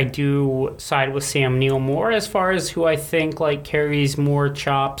actors. I do side with Sam Neill more as far as who I think like carries more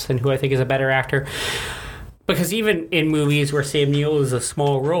chops and who I think is a better actor. Because even in movies where Sam Neill is a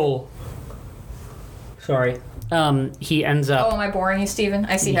small role, he ends up. Oh, am I boring you, Steven?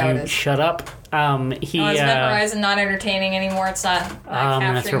 I see how it is. Shut up. Is Event Horizon not entertaining anymore? It's not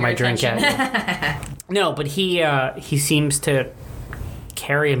that's where my drink at. No, but he seems to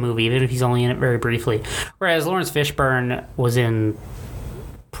carry a movie, even if he's only in it very briefly. Whereas Lawrence Fishburne was in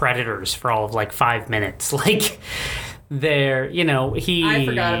Predators for all of like 5 minutes. Like, I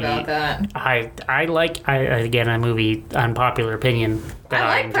forgot about that. Again, a movie, unpopular opinion.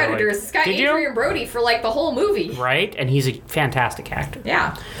 I like Predators. It's got Adrian Brody for like the whole movie. Right, and he's a fantastic actor.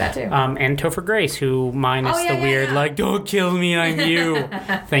 Yeah, that too. And Topher Grace, who minus the weird like "don't kill me, I'm you"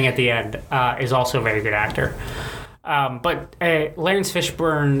 thing at the end, is also a very good actor. But Lawrence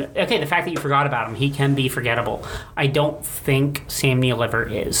Fishburne, okay, the fact that you forgot about him, he can be forgettable. I don't think Sam Neill ever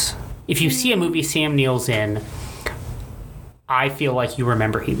is. If you see a movie Sam Neill's in, I feel like you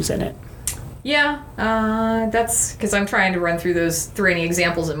remember he was in it. Yeah, that's because I'm trying to run through any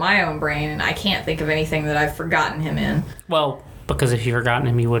examples in my own brain, and I can't think of anything that I've forgotten him in. Well, because if you've forgotten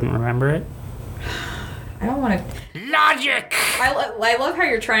him, you wouldn't remember it. I don't want to... Logic! I love how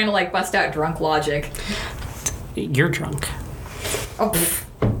you're trying to, like, bust out drunk logic. You're drunk. Oh,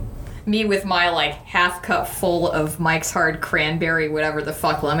 me with my, like, half cup full of Mike's Hard Cranberry, whatever the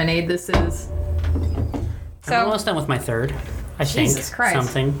fuck lemonade this is. So, I'm almost done with my third, I think. Jesus Christ.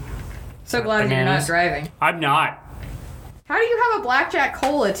 Something. So glad you're not driving. I'm not. How do you have a blackjack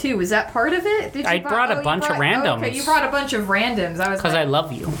cola too? Was that part of it? I brought a bunch of randoms. Okay, you brought a bunch of randoms. Because I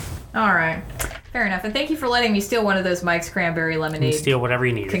love you. All right, fair enough. And thank you for letting me steal one of those Mike's Cranberry Lemonade. You steal whatever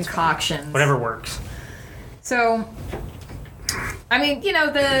you need. Concoctions. Whatever works. So, I mean,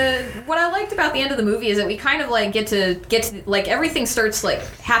 what I liked about the end of the movie is that we kind of like get to like everything starts like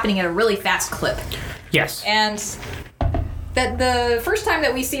happening at a really fast clip. Yes. And that the first time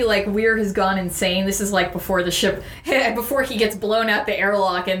that we see like Weir has gone insane, this is like before he gets blown out the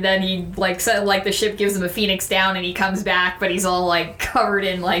airlock, and then he like the ship gives him a phoenix down and he comes back, but he's all like covered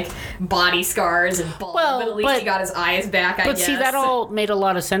in like body scars and bald, but at least he got his eyes back, I guess. But see, that all made a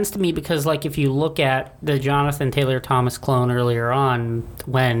lot of sense to me because like if you look at the Jonathan Taylor Thomas clone earlier on,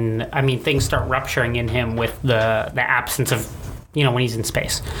 when things start rupturing in him with the absence of when he's in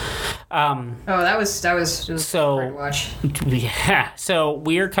space. That was so hard to watch. Yeah. So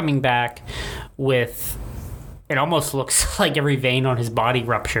Weir coming back with, it almost looks like every vein on his body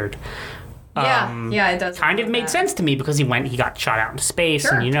ruptured. Yeah, it does. Kind of made sense to me because he got shot out into space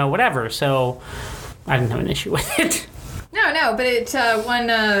and whatever. So I didn't have an issue with it. No, but it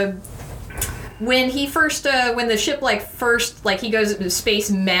when he first when the ship he goes into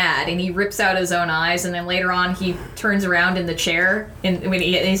space mad and he rips out his own eyes, and then later on he turns around in the chair when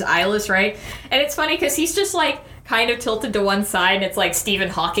he's eyeless, right? And it's funny because he's just like kind of tilted to one side, and it's like Stephen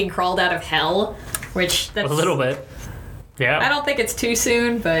Hawking crawled out of hell, which that's a little bit. Yeah. I don't think it's too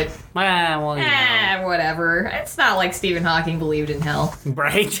soon, but whatever. It's not like Stephen Hawking believed in hell.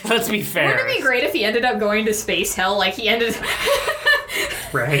 Right? Let's be fair. Wouldn't it be great if he ended up going to space hell? Like he ended.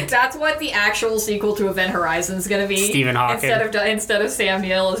 Right. That's what the actual sequel to Event Horizon is going to be. Stephen Hawking. Instead of Sam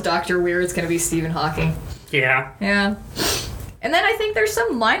Neill as Dr. Weir, it's going to be Stephen Hawking. Yeah. Yeah. And then I think there's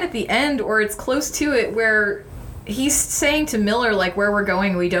some line at the end, or it's close to it, where he's saying to Miller, like, where we're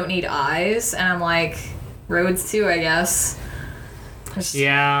going, we don't need eyes. And I'm like, roads too, I guess.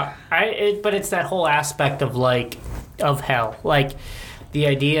 Yeah. But it's that whole aspect of, like, of hell. Like, the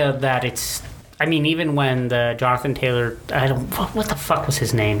idea that it's... even when the Jonathan Taylor... what the fuck was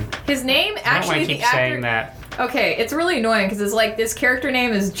his name? His name? Actually, I don't want to keep saying that. Okay, it's really annoying because it's like this character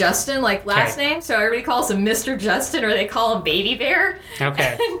name is Justin, like last name, so everybody calls him Mr. Justin or they call him Baby Bear.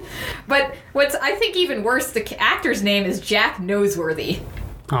 Okay. But what's I think even worse, the actor's name is Jack Noseworthy.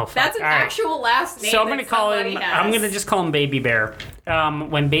 Oh, fuck. That's an actual last name. So I'm gonna call him. Has. I'm gonna just call him Baby Bear.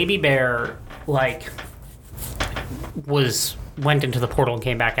 When Baby Bear went into the portal and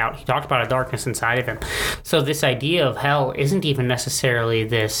came back out, he talked about a darkness inside of him. So this idea of hell isn't even necessarily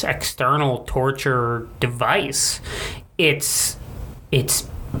this external torture device. It eats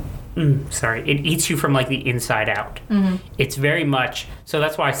you from like the inside out. Mm-hmm. It's very much so.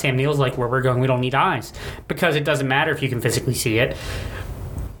 That's why Sam Neill's like, where we're going, we don't need eyes, because it doesn't matter if you can physically see it.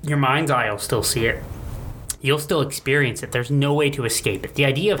 Your mind's eye will still see it. You'll still experience it. There's no way to escape it. The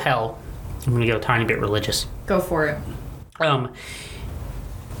idea of hell, I'm going to go a tiny bit religious. Go for it.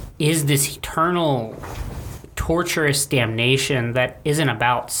 Is this eternal torturous damnation that isn't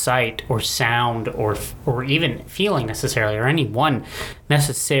about sight or sound or even feeling necessarily, or any one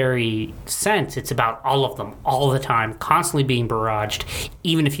necessary sense. It's about all of them, all the time, constantly being barraged,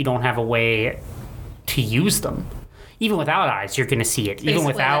 even if you don't have a way to use them. Even without eyes, you're going to see it. Basically, even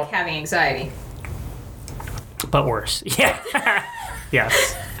without like having anxiety. But worse. Yeah.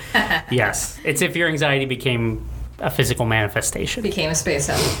 Yes. Yes. It's if your anxiety became a physical manifestation. Became a space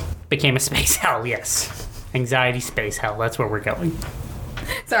hell. Became a space hell, yes. Anxiety, space hell. That's where we're going.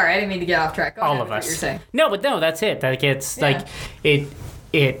 Sorry, I didn't mean to get off track. Go all ahead of with us. What you're saying. No, that's it. Like it's like it.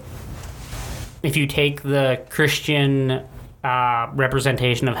 If you take the Christian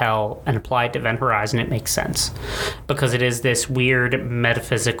representation of hell and apply it to Event Horizon, it makes sense, because it is this weird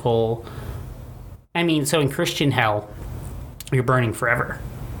metaphysical. I mean, so in Christian hell, you're burning forever,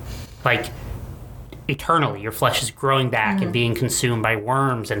 like eternally. Your flesh is growing back and being consumed by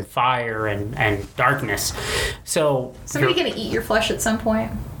worms and fire and darkness. So somebody gonna eat your flesh at some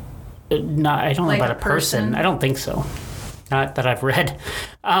point? No, I don't like know about a person. I don't think so. Not that I've read.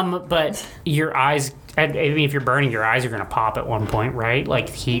 But your eyes, I mean, if you're burning, your eyes are going to pop at one point, right? Like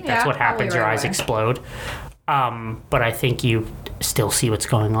heat, that's what happens. Your eyes explode. But I think you still see what's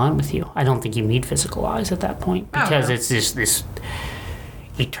going on with you. I don't think you need physical eyes at that point, because it's just this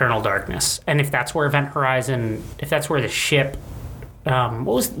eternal darkness. And if that's where Event Horizon, if that's where the ship, what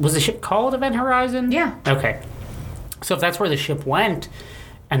was the ship called? Event Horizon? Yeah. Okay. So if that's where the ship went,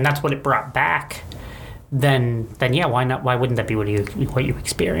 and that's what it brought back, then yeah, why not? Why wouldn't that be what you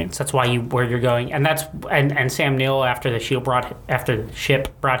experience? That's where you're going, and that's and Sam Neill, after the ship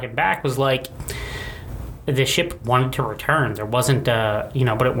brought him back, was like, the ship wanted to return. There wasn't but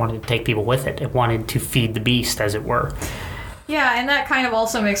it wanted to take people with it. It wanted to feed the beast, as it were. Yeah, and that kind of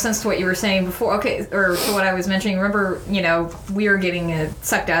also makes sense to what you were saying before. Okay, or to what I was mentioning. Remember, we were getting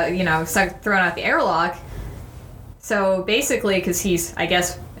sucked out, thrown out the airlock. So basically, because he's, I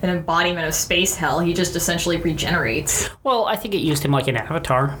guess, an embodiment of space hell, he just essentially regenerates. Well, I think it used him like an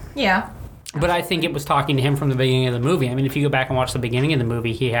avatar. Yeah. But I think it was talking to him from the beginning of the movie. I mean, if you go back and watch the beginning of the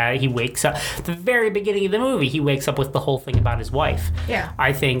movie, he wakes up, the very beginning of the movie, he wakes up with the whole thing about his wife. Yeah.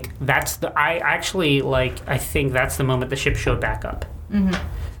 I think that's I think that's the moment the ship showed back up. Mm-hmm.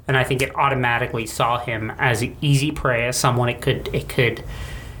 And I think it automatically saw him as an easy prey, as someone it could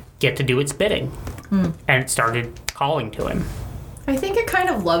get to do its bidding. Mm. And it started calling to him. I think it kind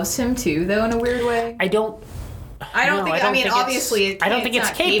of loves him too, though, in a weird way. I don't think obviously, I don't think it's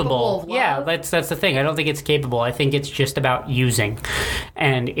capable. Of love. Yeah, that's the thing. I don't think it's capable. I think it's just about using.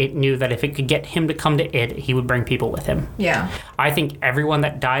 And it knew that if it could get him to come to it, he would bring people with him. Yeah. I think everyone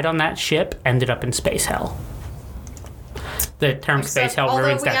that died on that ship ended up in space hell. The term space hell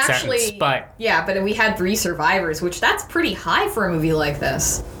ruins that sentence. But yeah, but we had 3 survivors, which that's pretty high for a movie like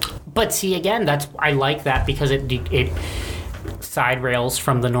this. But see, again, I like that because it side rails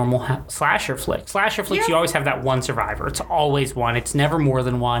from the normal slasher flick. Slasher flicks, you always have that one survivor. It's always one. It's never more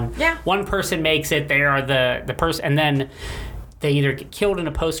than one. Yeah. One person makes it. They are the person, and then they either get killed in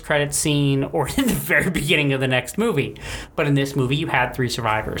a post-credit scene or in the very beginning of the next movie. But in this movie, you had 3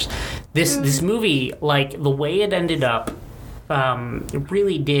 survivors. This movie, like the way it ended up, it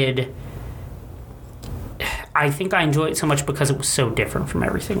really did. I think I enjoyed it so much because it was so different from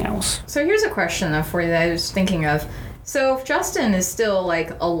everything else. So here's a question though for you that I was thinking of. So if Justin is still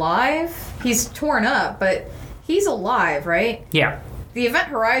like alive, he's torn up, but he's alive, right? Yeah. The Event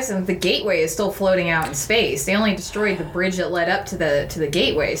Horizon, the gateway is still floating out in space. They only destroyed the bridge that led up to the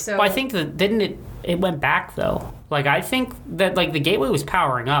gateway. So well, I think that didn't it went back though. Like I think that like the gateway was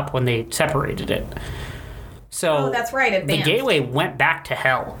powering up when they separated it. So that's right. Advanced. The gateway went back to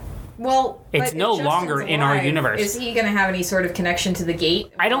hell. Well, it's no longer in our universe. Is he going to have any sort of connection to the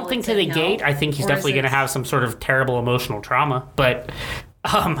gate? I don't think to the gate. I think he's definitely going to have some sort of terrible emotional trauma. But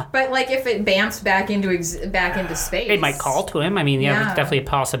But like, if it bamps back into space, It might call to him. I mean, yeah, it's definitely a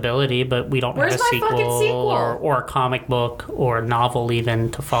possibility, but we don't Where's have a my fucking sequel? or a comic book or a novel even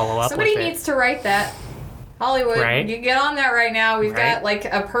to follow up Somebody with needs to write that. Hollywood, Right. you get on that right now. We've got like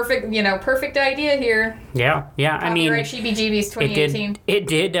a perfect idea here. Yeah. I mean, Copyright Sheebie-Jeebies 2018. It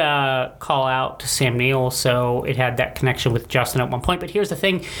did call out to Sam Neill, so it had that connection with Justin at one point. But here's the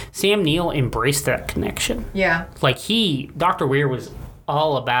thing: Sam Neill embraced that connection. Yeah. Like Dr. Weir was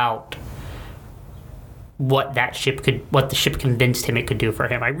all about what the ship convinced him it could do for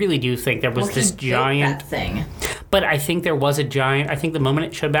him. I really do think there was this giant that thing. But I think there was I think the moment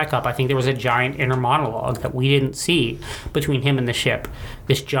it showed back up, I think there was a giant inner monologue that we didn't see between him and the ship.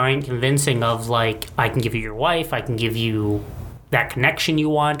 This giant convincing of like, I can give you your wife, I can give you that connection you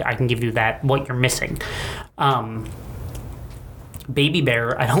want, I can give you that, what you're missing. Baby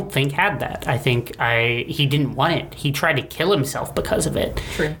Bear, I don't think had that. I think he didn't want it. He tried to kill himself because of it.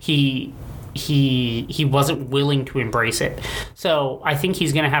 True. He wasn't willing to embrace it. So I think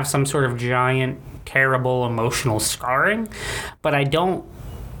he's going to have some sort of giant, terrible emotional scarring, but I don't...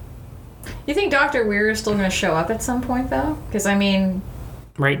 You think Dr. Weir is still going to show up at some point, though? Because, I mean...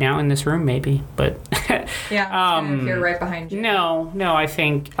 Right now in this room, maybe, but... Yeah, here right behind you. No, I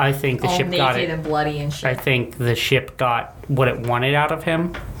think the all ship got it. naked and bloody and shit. I think the ship got what it wanted out of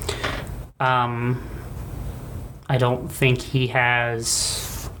him. I don't think he has...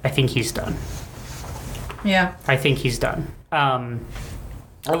 I think he's done. Yeah. I think he's done. I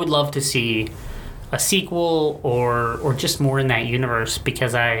would love to see a sequel or just more in that universe,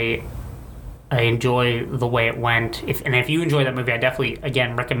 because I enjoy the way it went. If you enjoy that movie, I definitely,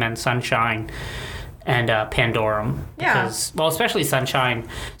 again, recommend Sunshine and Pandorum. Yeah. Because, well, especially Sunshine.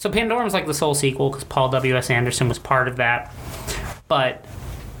 So Pandorum's like the sole sequel because Paul W.S. Anderson was part of that. But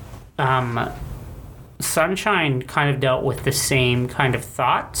Sunshine kind of dealt with the same kind of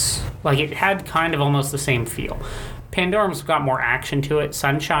thoughts. Like, it had kind of almost the same feel. Pandorum's got more action to it.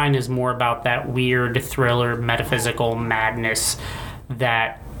 Sunshine is more about that weird thriller, metaphysical madness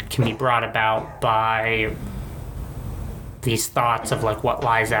that can be brought about by these thoughts of, like, what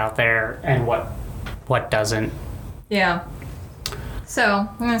lies out there and what doesn't. Yeah. So,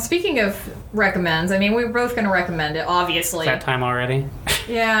 speaking of recommends, I mean, we're both going to recommend it, obviously. Is that time already?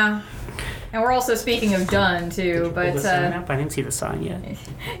 Yeah. And we're also speaking of done, too, but... Pull the sign up? I didn't see the sign yet.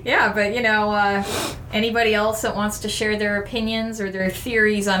 Yeah, but, anybody else that wants to share their opinions or their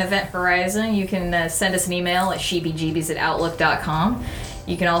theories on Event Horizon, you can send us an email at sheebiejeebies@outlook.com.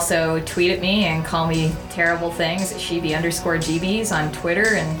 You can also tweet at me and call me terrible things at sheebie_jeebies on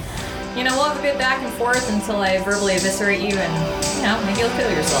Twitter, and, we'll have a good back and forth until I verbally eviscerate you and, maybe you'll kill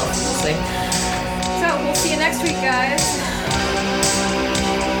yourself. We'll see. So, we'll see you next week, guys.